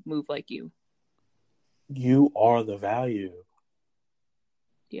like you, move like you. You are the value.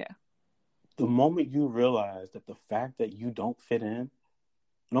 Yeah. The moment you realize that the fact that you don't fit in,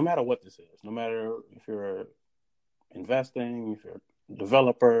 no matter what this is, no matter if you're investing, if you're a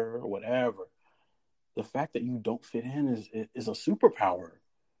developer, or whatever, the fact that you don't fit in is a superpower.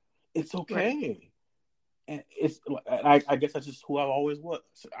 It's okay. Right. And I guess that's just who I always was.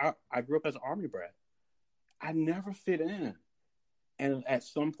 I grew up as an Army brat. I never fit in. And at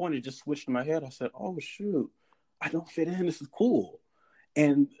some point, it just switched in my head. I said, oh, shoot, I don't fit in. This is cool.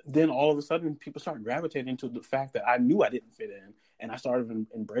 And then all of a sudden, people started gravitating to the fact that I knew I didn't fit in. And I started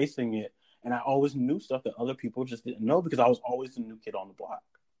embracing it. And I always knew stuff that other people just didn't know, because I was always the new kid on the block.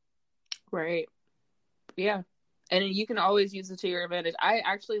 Right. Yeah. And you can always use it to your advantage. I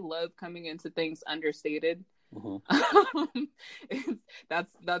actually love coming into things understated. Mm-hmm.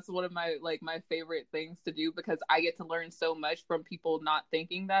 That's one of my favorite things to do, because I get to learn so much from people not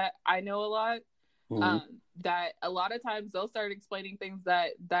thinking that I know a lot. Mm-hmm. That a lot of times they'll start explaining things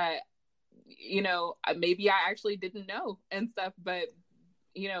that maybe I actually didn't know and stuff. But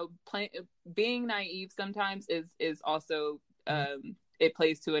being naive sometimes is also it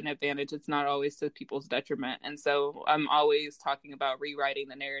plays to an advantage. It's not always to people's detriment. And so I'm always talking about rewriting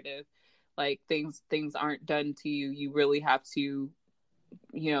the narrative. Like things aren't done to you. You really have to,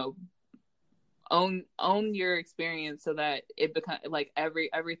 own your experience so that it becomes like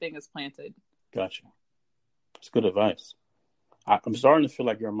everything is planted. Gotcha. That's good advice. I'm starting to feel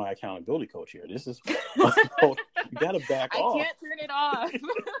like you're my accountability coach here. This is you got to back off. I can't turn it off.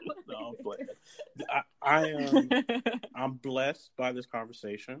 No, I'm playing. I'm blessed by this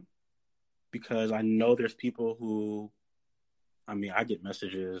conversation, because I know there's people who, I get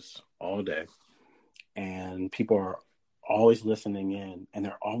messages all day, and people are always listening in, and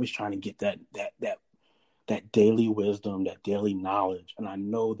they're always trying to get that daily wisdom, that daily knowledge. And I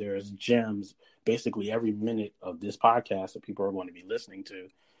know there's gems basically every minute of this podcast that people are going to be listening to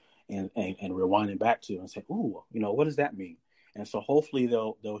and rewinding back to and say, ooh, what does that mean? And so hopefully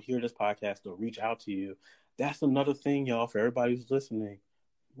they'll hear this podcast, they'll reach out to you. That's another thing, y'all, for everybody who's listening.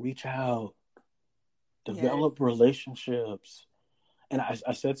 Reach out. Develop relationships. And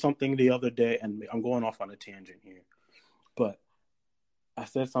I said something the other day, and I'm going off on a tangent here, but I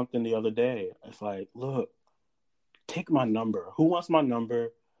said something the other day. It's like, look, take my number. Who wants my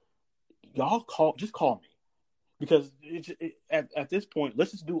number? Y'all just call me, because at this point,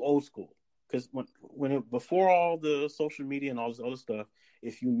 let's just do old school. Because before all the social media and all this other stuff,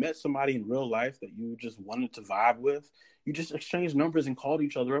 if you met somebody in real life that you just wanted to vibe with, you just exchanged numbers and called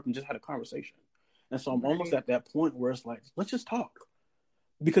each other up and just had a conversation. And so I'm almost at that point where it's like, let's just talk.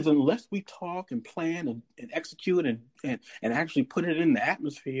 Because unless we talk and plan and execute and actually put it in the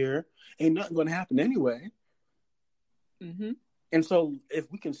atmosphere, ain't nothing going to happen anyway. Mm-hmm. And so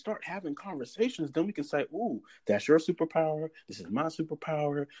if we can start having conversations, then we can say, ooh, that's your superpower. This is my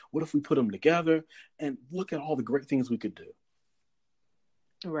superpower. What if we put them together and look at all the great things we could do?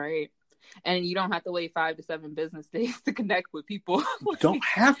 Right. And you don't have to wait 5 to 7 business days to connect with people. You don't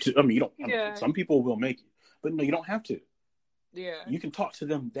have to. You don't. Some people will make you, but no, you don't have to. Yeah. You can talk to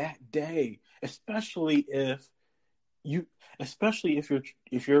them that day, especially if you're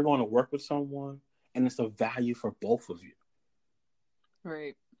going to work with someone and it's a value for both of you.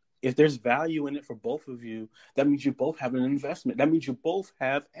 Right. If there's value in it for both of you, that means you both have an investment. That means you both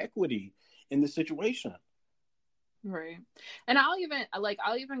have equity in the situation. Right. And I'll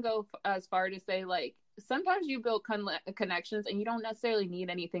even go as far to say, like, sometimes you build connections and you don't necessarily need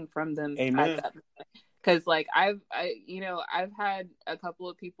anything from them. Amen. Because like I've had a couple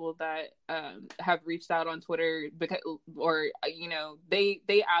of people that have reached out on Twitter they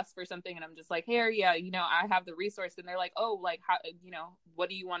ask for something and I'm just like, here, yeah, I have the resource, and they're like, oh, like, how, what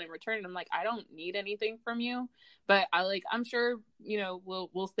do you want in return? And I'm like, I don't need anything from you, but I'm sure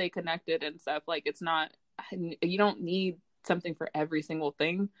we'll stay connected and stuff. Like, it's not, you don't need something for every single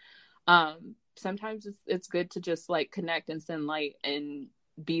thing. Sometimes it's good to just like connect and send light and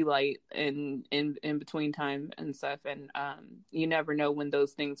be light in between time and stuff. And you never know when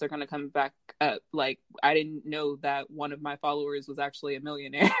those things are going to come back up. Like, I didn't know that one of my followers was actually a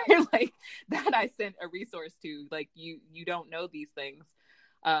millionaire, like, that I sent a resource to. Like, you don't know these things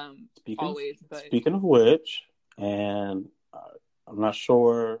Speaking of which, and I'm not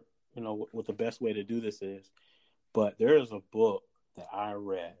sure what the best way to do this is, but there is a book that I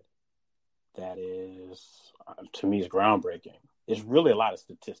read that is, to me, is groundbreaking. It's really a lot of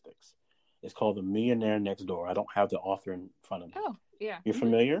statistics. It's called The Millionaire Next Door. I don't have the author in front of me. Oh, Yeah. You're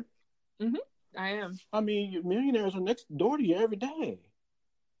familiar? Mm-hmm. I am. I mean, millionaires are next door to you every day.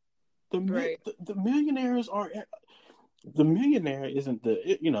 Right. The millionaires are. The millionaire isn't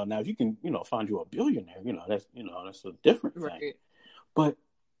the, now if you can, find you a billionaire, that's a different thing. Right. But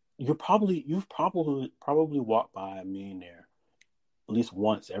you've probably walked by a millionaire at least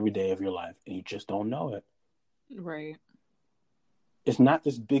once every day of your life, and you just don't know it. Right. It's not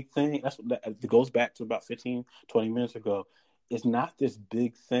this big thing. That goes back to about 15, 20 minutes ago. It's not this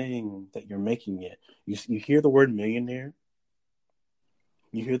big thing that you're making it. You hear the word millionaire,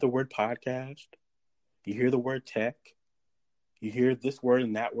 you hear the word podcast, you hear the word tech, you hear this word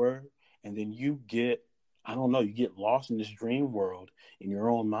and that word, and then you get lost in this dream world in your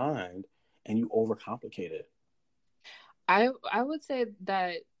own mind, and you overcomplicate it. I would say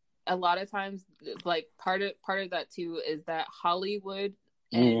that a lot of times, like part of that too is that Hollywood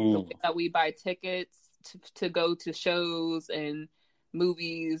and the way that we buy tickets to go to shows and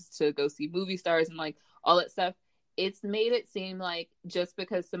movies, to go see movie stars and like all that stuff, it's made it seem like just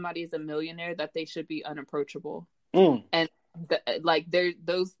because somebody is a millionaire that they should be unapproachable. And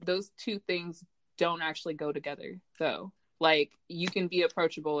those two things don't actually go together. So like you can be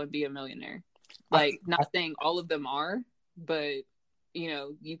approachable and be a millionaire. Like not saying all of them are, but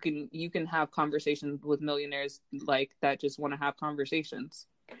you can have conversations with millionaires like that just want to have conversations.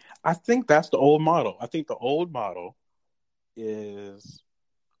 I think that's the old model. I think the old model is,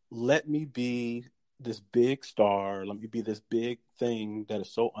 let me be this big star, let me be this big thing that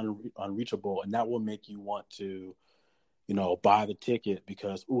is so unreachable, and that will make you want to buy the ticket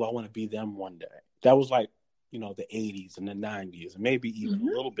because, I want to be them one day. That was like, the 80s and the 90s, and maybe even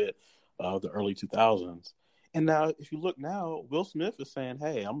a little bit of the early 2000s. And now, if you look now, Will Smith is saying,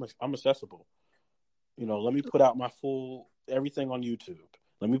 "Hey, I'm accessible. Let me put out my everything on YouTube.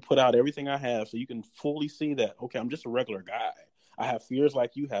 Let me put out everything I have so you can fully see that, okay, I'm just a regular guy. I have fears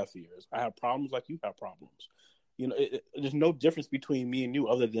like you have fears. I have problems like you have problems. There's no difference between me and you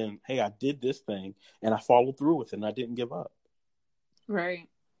other than, hey, I did this thing and I followed through with it and I didn't give up." Right.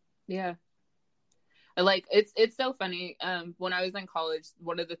 Yeah. Like it's so funny. When I was in college,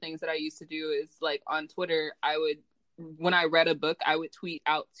 one of the things that I used to do is like on Twitter, when I read a book, I would tweet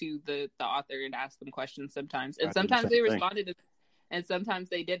out to the author and ask them questions sometimes. And sometimes they responded and sometimes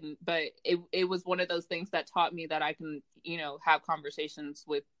they didn't. But it was one of those things that taught me that I can, have conversations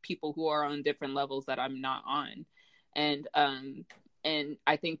with people who are on different levels that I'm not on. And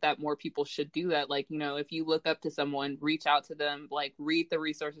I think that more people should do that. Like, if you look up to someone, reach out to them, like read the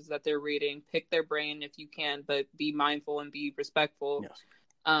resources that they're reading, pick their brain if you can, but be mindful and be respectful. Yes.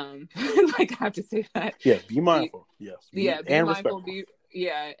 Like I have to say that. Yeah, be mindful. Yes. Be and mindful. Respectful.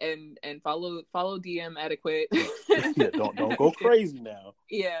 And follow DM etiquette. Yeah, don't go crazy now.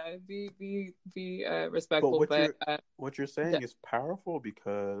 Yeah, be respectful. But what you're saying is powerful,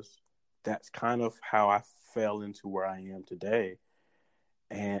 because that's kind of how I fell into where I am today.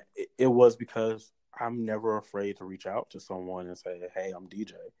 And it was because I'm never afraid to reach out to someone and say, "Hey, I'm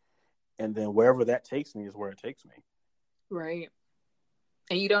DJ." And then wherever that takes me is where it takes me. Right.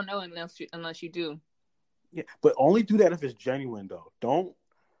 And you don't know unless you do. Yeah, but only do that if it's genuine, though. Don't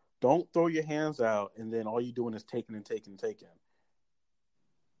throw your hands out and then all you're doing is taking and taking and taking.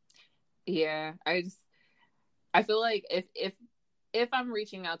 Yeah, I feel like if I'm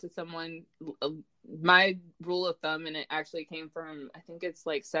reaching out to someone, my rule of thumb, and it actually came from, I think it's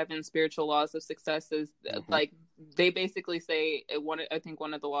like 7 spiritual laws of success, is like they basically say I think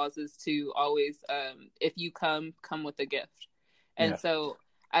one of the laws is to always, if you come with a gift. And so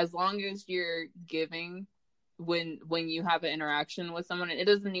as long as you're giving when you have an interaction with someone, it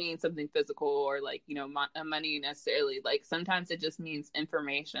doesn't mean something physical or like, money necessarily. Like sometimes it just means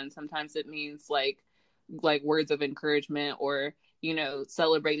information. Sometimes it means like words of encouragement or,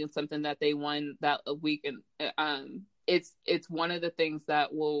 celebrating something that they won that a week. And it's one of the things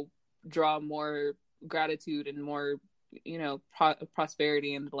that will draw more gratitude and more,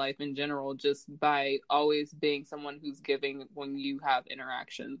 prosperity in life in general, just by always being someone who's giving when you have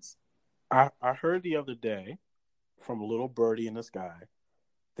interactions. I heard the other day from a little birdie in the sky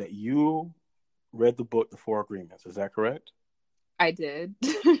that you read the book, The 4 Agreements. Is that correct? I did.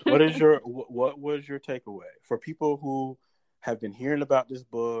 What was your takeaway for people who have been hearing about this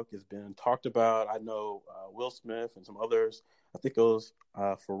book? It's been talked about. I know Will Smith and some others. I think it was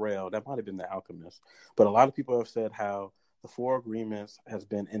Pharrell. That might have been The Alchemist. But a lot of people have said how The 4 Agreements has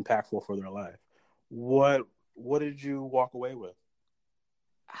been impactful for their life. What did you walk away with?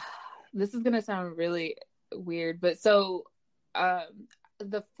 This is going to sound really weird, but so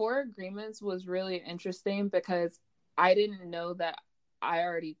the 4 Agreements was really interesting because I didn't know that I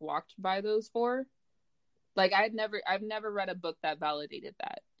already walked by those 4. Like I've never read a book that validated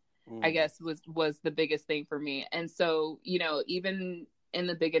that. I guess was the biggest thing for me. And so, you know, even in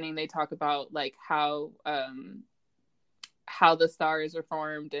the beginning, they talk about like how the stars are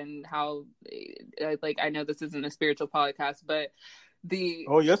formed and how, like, I know this isn't a spiritual podcast, but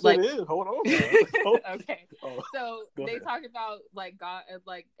oh yes, like, it is. Hold on. Okay. So they talk about like God,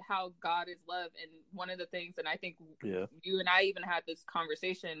 like how God is love, and one of the things, and I think you and I even had this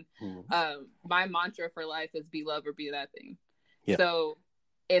conversation. My mantra for life is be love or be that thing. Yeah. So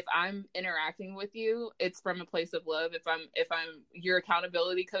if I'm interacting with you, it's from a place of love. If I'm your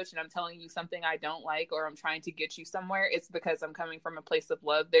accountability coach and I'm telling you something I don't like, or I'm trying to get you somewhere, it's because I'm coming from a place of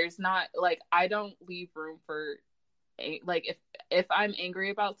love. There's not like, I don't leave room for, like, if I'm angry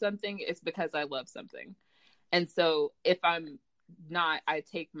about something, it's because I love something. And so if I'm not, I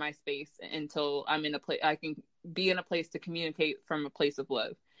take my space until I'm in a place, I can be in a place to communicate from a place of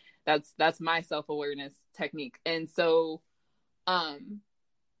love. That's my self-awareness technique. And so,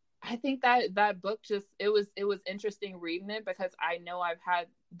 I think that book just, it was interesting reading it, because I know I've had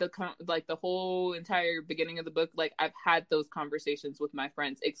the whole entire beginning of the book, like I've had those conversations with my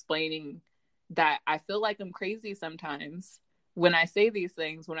friends explaining that I feel like I'm crazy sometimes when I say these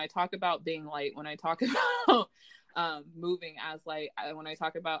things, when I talk about being light, when I talk about moving as light, when I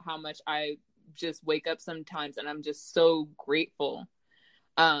talk about how much I just wake up sometimes and I'm just so grateful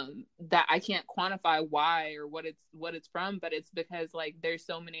that I can't quantify why or what it's from, but it's because like there's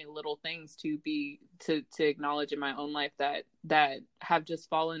so many little things to acknowledge in my own life that have just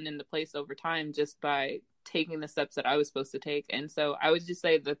fallen into place over time just by taking the steps that I was supposed to take. And so I would just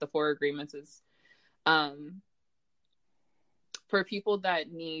say that the 4 agreements is for people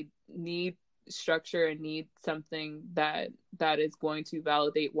that need structure and need something that is going to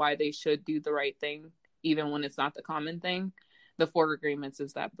validate why they should do the right thing even when it's not the common thing. The 4 agreements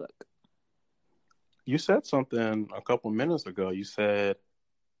is that book. You said something a couple minutes ago. You said,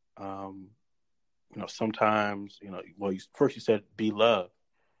 sometimes, first you said be love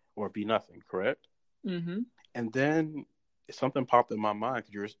or be nothing, correct? Mm-hmm. And then something popped in my mind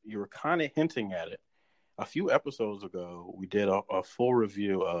because you were kind of hinting at it. A few episodes ago, we did a full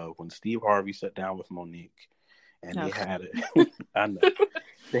review of when Steve Harvey sat down with Monique, and they had it. I know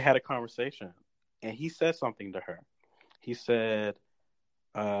they had a conversation, and he said something to her. He said,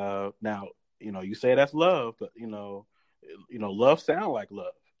 now, you say that's love, but, love sound like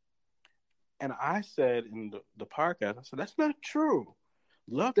love. And I said in the podcast, I said, that's not true.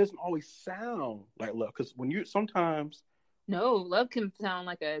 Love doesn't always sound like love. Because sometimes. No, love can sound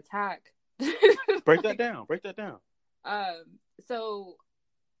like an attack. Break that down. So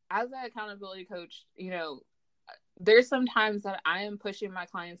as an accountability coach, there's some times that I am pushing my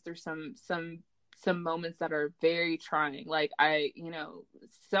clients through some moments that are very trying. Like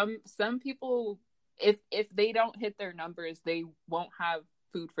some people, if they don't hit their numbers, they won't have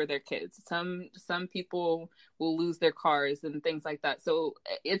food for their kids. Some people will lose their cars and things like that. So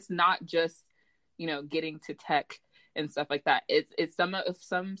it's not just, getting to tech and stuff like that. It's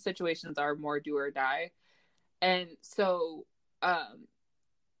some situations are more do or die. And so,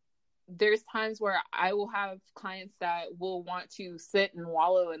 there's times where I will have clients that will want to sit and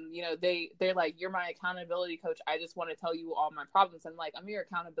wallow and, they're like, you're my accountability coach. I just want to tell you all my problems. I'm like, I'm your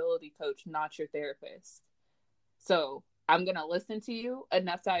accountability coach, not your therapist. So I'm going to listen to you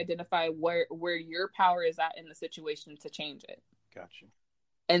enough to identify where your power is at in the situation to change it. Gotcha.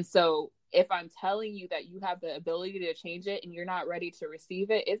 And so if I'm telling you that you have the ability to change it and you're not ready to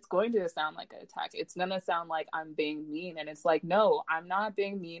receive it, it's going to sound like an attack. It's going to sound like I'm being mean. And it's like, no, I'm not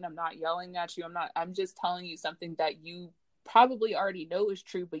being mean. I'm not yelling at you. I'm just telling you something that you probably already know is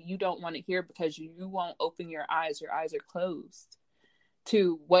true, but you don't want to hear because you won't open your eyes. Your eyes are closed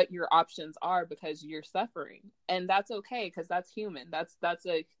to what your options are because you're suffering. And that's okay, because that's human. That's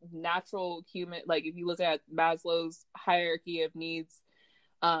a natural human. Like if you look at Maslow's hierarchy of needs,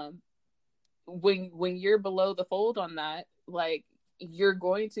 when you're below the fold on that, like you're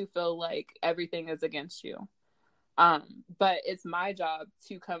going to feel like everything is against you. But it's my job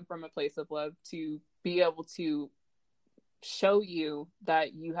to come from a place of love to be able to show you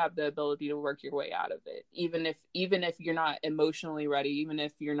that you have the ability to work your way out of it. Even if you're not emotionally ready, even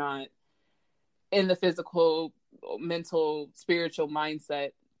if you're not in the physical, mental, spiritual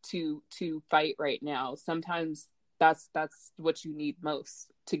mindset to fight right now. Sometimes that's what you need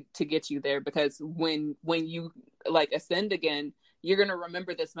most to get you there, because when you like ascend again, you're going to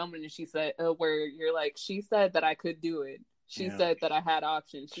remember this moment. And she said, where you're like, she said that I could do it. She said that I had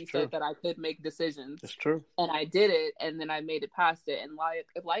options. She said that I could make decisions. It's true. And I did it, and then I made it past it. And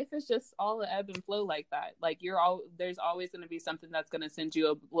life is just all ebb and flow like that. Like there's always going to be something that's going to send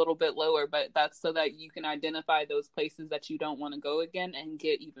you a little bit lower, but that's so that you can identify those places that you don't want to go again and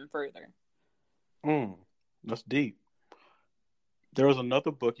get even further. That's deep. There was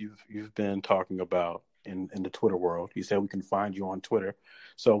another book you've been talking about in the Twitter world. You said we can find you on Twitter.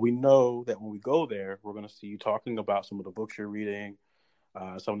 So we know that when we go there, we're going to see you talking about some of the books you're reading,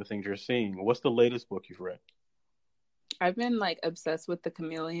 some of the things you're seeing. What's the latest book you've read? I've been like obsessed with The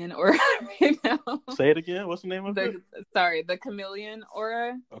Chameleon Aura right now. Say it again. What's the name of it? Sorry, The Chameleon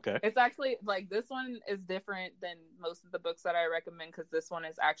Aura. Okay. It's actually like this one is different than most of the books that I recommend because this one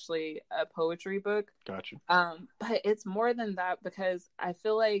is actually a poetry book. Gotcha. But it's more than that because I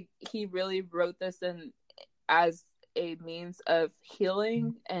feel like he really wrote this as a means of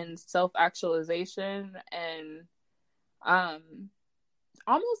healing and self-actualization and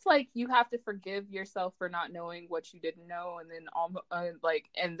almost like you have to forgive yourself for not knowing what you didn't know, and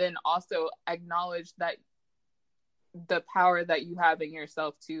then also acknowledge that the power that you have in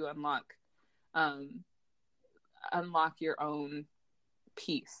yourself to unlock your own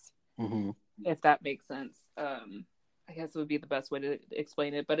peace. If that makes sense. I guess would be the best way to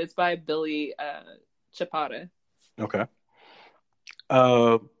explain it, but it's by Billy Chapata. Okay.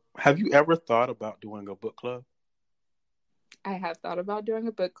 Have you ever thought about doing a book club? I have thought about doing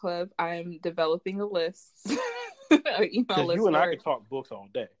a book club. I'm developing a list. An email list. You and I could talk books all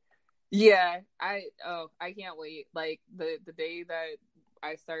day. Yeah, I can't wait. Like the day that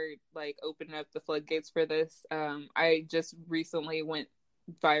I start like opening up the floodgates for this, I just recently went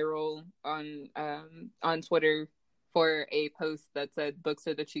viral on Twitter for a post that said books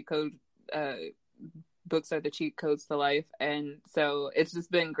are the cheat code. Books are the cheat codes to life, and so it's just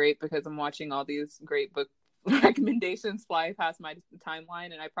been great because I'm watching all these great book recommendations fly past my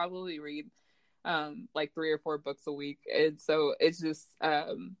timeline, and I probably read like 3 or 4 books a week, and so it's just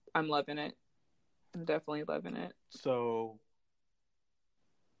I'm loving it. I'm definitely loving it. So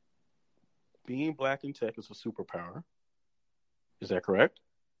being Black in tech is a superpower, is that correct?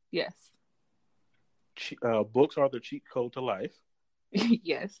 Yes. Books are the cheat code to life.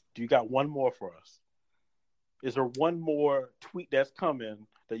 Yes. Do you got one more for us? Is there one more tweet that's coming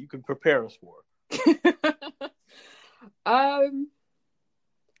that you can prepare us for?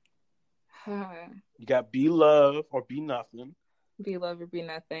 You got be love or be nothing. Be love or be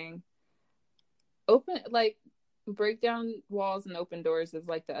nothing. Break down walls and open doors is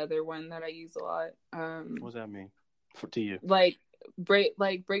like the other one that I use a lot. What does that mean to you? Like break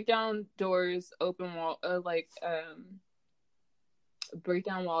down doors, open wall, break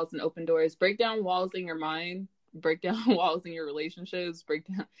down walls and open doors. Break down walls in your mind. Break down walls in your relationships. Break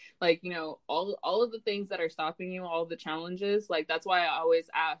down, all of the things that are stopping you, all the challenges. Like, that's why I always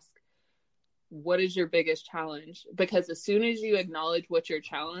ask, what is your biggest challenge? Because as soon as you acknowledge what your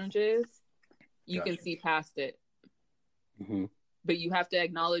challenge is, you can see past it. Mm-hmm. But you have to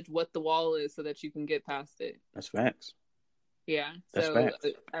acknowledge what the wall is so that you can get past it. That's facts. Yeah. That's so facts.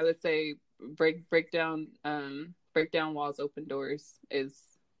 I would say break down walls, open doors is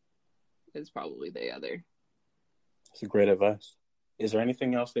probably the other. That's a great advice. Is there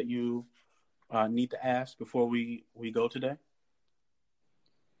anything else that you need to ask before we go today?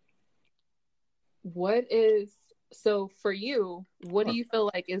 So for you, what do you feel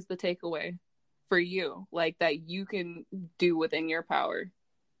like is the takeaway for you, like that you can do within your power?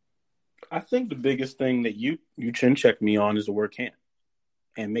 I think the biggest thing that you chin check me on is the word can,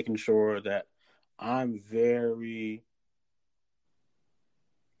 and making sure that I'm very.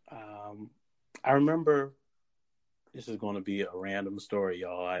 I remember, this is going to be a random story,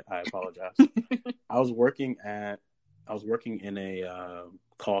 y'all. I apologize. I was working in a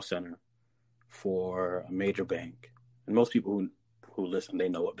call center for a major bank, and most people who listen, they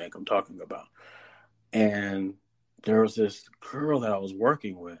know what bank I'm talking about. And there was this girl that I was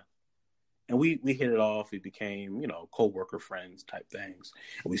working with, and we hit it off. We became, co-worker friends type things.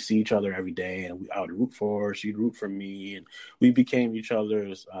 And we see each other every day, and I would root for her, she'd root for me, and we became each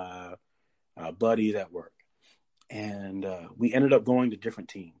other's buddies at work. And we ended up going to different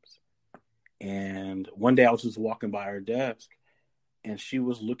teams. And one day I was just walking by her desk, and she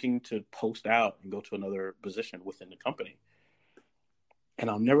was looking to post out and go to another position within the company. And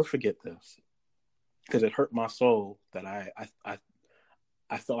I'll never forget this, because it hurt my soul that I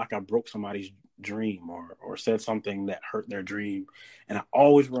felt like I broke somebody's dream or said something that hurt their dream. And I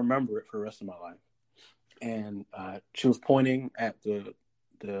always remember it for the rest of my life. And she was pointing at the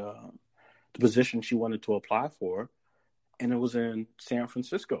position she wanted to apply for, and it was in San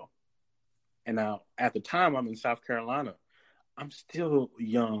Francisco. And now, at the time, I'm in South Carolina. I'm still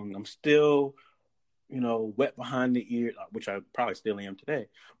young. I'm still, wet behind the ear, which I probably still am today.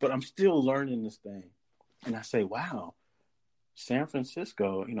 But I'm still learning this thing. And I say, wow, San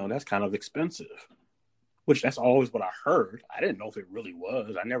Francisco, that's kind of expensive. Which that's always what I heard. I didn't know if it really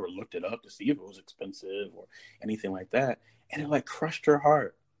was. I never looked it up to see if it was expensive or anything like that. And it like crushed her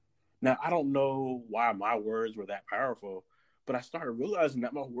heart. Now, I don't know why my words were that powerful, but I started realizing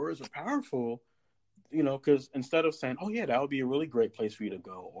that my words were powerful, because instead of saying, oh, yeah, that would be a really great place for you to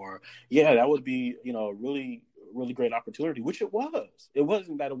go, or, yeah, that would be, a really, really great opportunity, which it was. It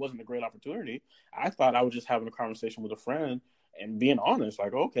wasn't that it wasn't a great opportunity. I thought I was just having a conversation with a friend and being honest,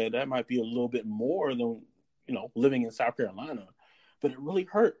 like, okay, that might be a little bit more than, living in South Carolina. But it really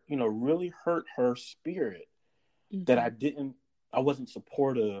hurt her spirit that I wasn't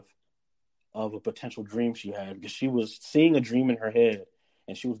supportive of a potential dream she had, because she was seeing a dream in her head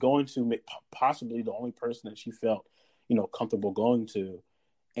and she was going to make possibly the only person that she felt, comfortable going to.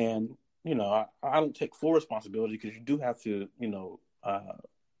 And, I don't take full responsibility, because you do have to,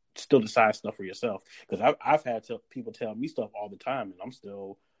 still decide stuff for yourself. Because I've had people tell me stuff all the time and I'm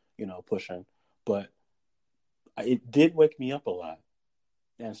still, pushing. But it did wake me up a lot.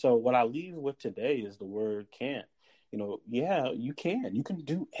 And so what I leave with today is the word can't. Yeah, you can. You can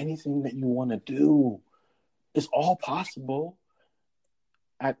do anything that you want to do. It's all possible.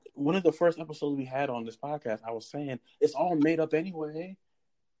 One of the first episodes we had on this podcast, I was saying, it's all made up anyway.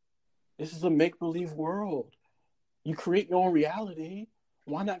 This is a make-believe world. You create your own reality.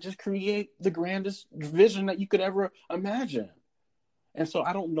 Why not just create the grandest vision that you could ever imagine? And so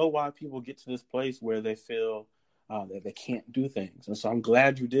I don't know why people get to this place where they feel that they can't do things. And so I'm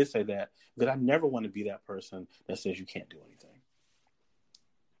glad you did say that, because I never want to be that person that says you can't do anything.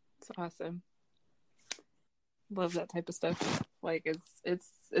 It's awesome. Love that type of stuff. Like it's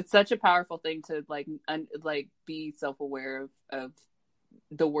such a powerful thing to like be self-aware of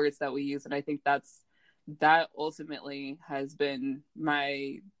the words that we use. And I think that ultimately has been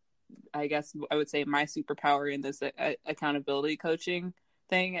my superpower in this accountability coaching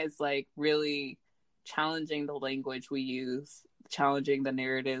thing, is like really challenging the language we use, challenging the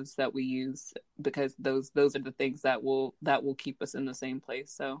narratives that we use, because those are the things that will keep us in the same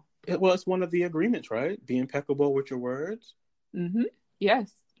place. So it's one of the agreements, right? Be impeccable with your words. Mm-hmm.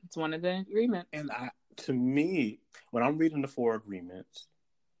 Yes, it's one of the agreements. And to me, when I'm reading the 4 agreements,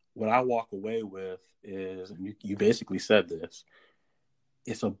 what I walk away with is, and you basically said this,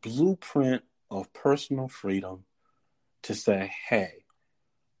 it's a blueprint of personal freedom to say, hey,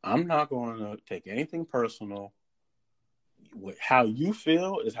 I'm not going to take anything personal. How you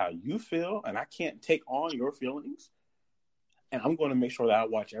feel is how you feel, and I can't take on your feelings. And I'm going to make sure that I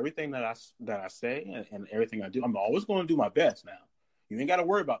watch everything that I say and everything I do. I'm always going to do my best now. You ain't got to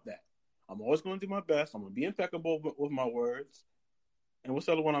worry about that. I'm always going to do my best. I'm going to be impeccable with my words. And what's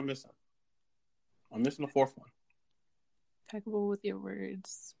the other one I'm missing? I'm missing the 4th one. Impeccable with your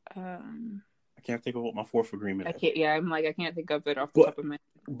words. I can't think of what my 4th agreement is. I can't think of it off the top of my head.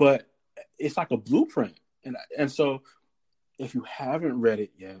 But it's like a blueprint. And so if you haven't read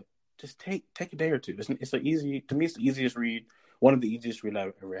it yet, just take a day or two. To me, it's the easiest read, one of the easiest read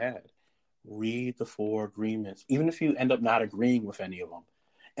I've ever had. Read the 4 agreements. Even if you end up not agreeing with any of them,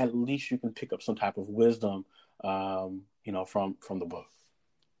 at least you can pick up some type of wisdom, from the book.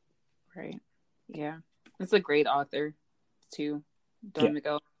 Right. Yeah. It's a great author too, Don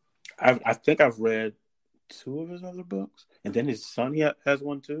Miguel. I think I've read 2 of his other books, and then his son has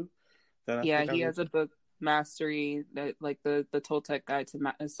one too. He has a book, Mastery, that like the Toltec Guide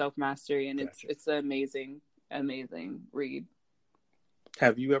to Self Mastery, and Gotcha. it's an amazing read.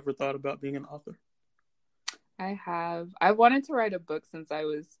 Have you ever thought about being an author? I have. I wanted to write a book since I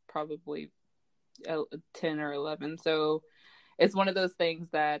was probably 10 or 11. So it's one of those things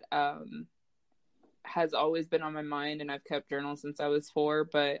that has always been on my mind, and I've kept journals since I was 4,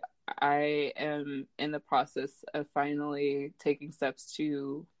 but I am in the process of finally taking steps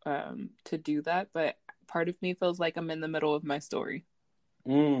to do that. But part of me feels like I'm in the middle of my story.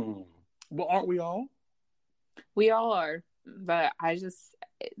 Well, aren't we all? We all are, but I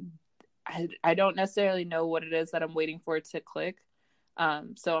don't necessarily know what it is that I'm waiting for it to click.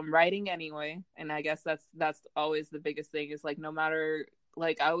 So I'm writing anyway, and I guess that's always the biggest thing, is like, no matter,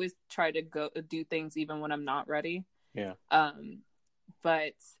 like, I always try to go do things even when I'm not ready. Yeah.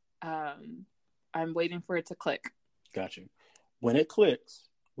 But I'm waiting for it to click. Gotcha. When it clicks,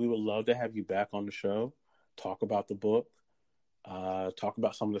 we would love to have you back on the show, talk about the book, talk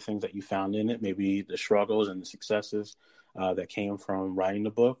about some of the things that you found in it, maybe the struggles and the successes that came from writing the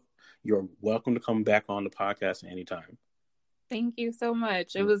book. You're welcome to come back on the podcast anytime. Thank you so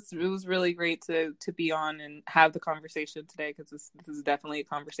much. It was really great to be on and have the conversation today, because this is definitely a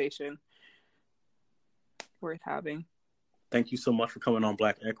conversation worth having. Thank you so much for coming on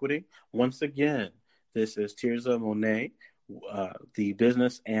Black Equity. Once again, this is Tirza Monet, the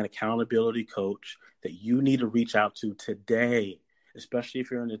business and accountability coach that you need to reach out to today, especially if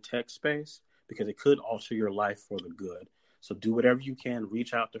you're in the tech space, because it could alter your life for the good. So do whatever you can,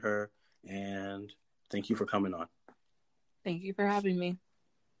 reach out to her, and thank you for coming on. Thank you for having me.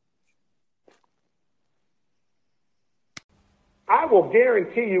 I will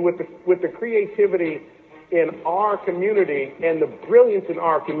guarantee you, with the creativity in our community and the brilliance in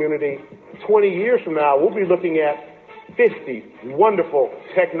our community, 20 years from now, we'll be looking at 50 wonderful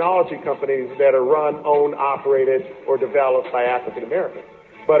technology companies that are run, owned, operated, or developed by African Americans.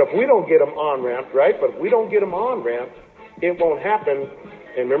 But if we don't get them on-ramped, right? But if we don't get them on-ramped, it won't happen.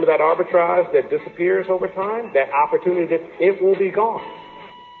 And remember that arbitrage that disappears over time? That opportunity, it will be gone.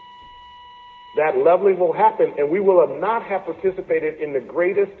 That leveling will happen, and we will not have participated in the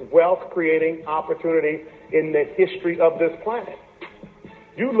greatest wealth-creating opportunity in the history of this planet.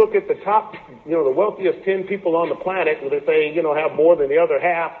 You look at the top, the wealthiest 10 people on the planet, where they say, have more than the other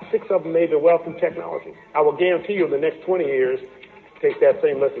half, 6 of them made their wealth in technology. I will guarantee you in the next 20 years, take that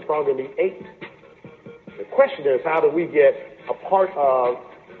same list, it's probably going to be 8. The question is, how do we get a part of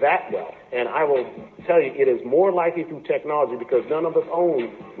that wealth? And I will tell you, it is more likely through technology, because none of us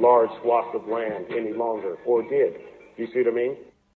own large swaths of land any longer, or did. You see what I mean?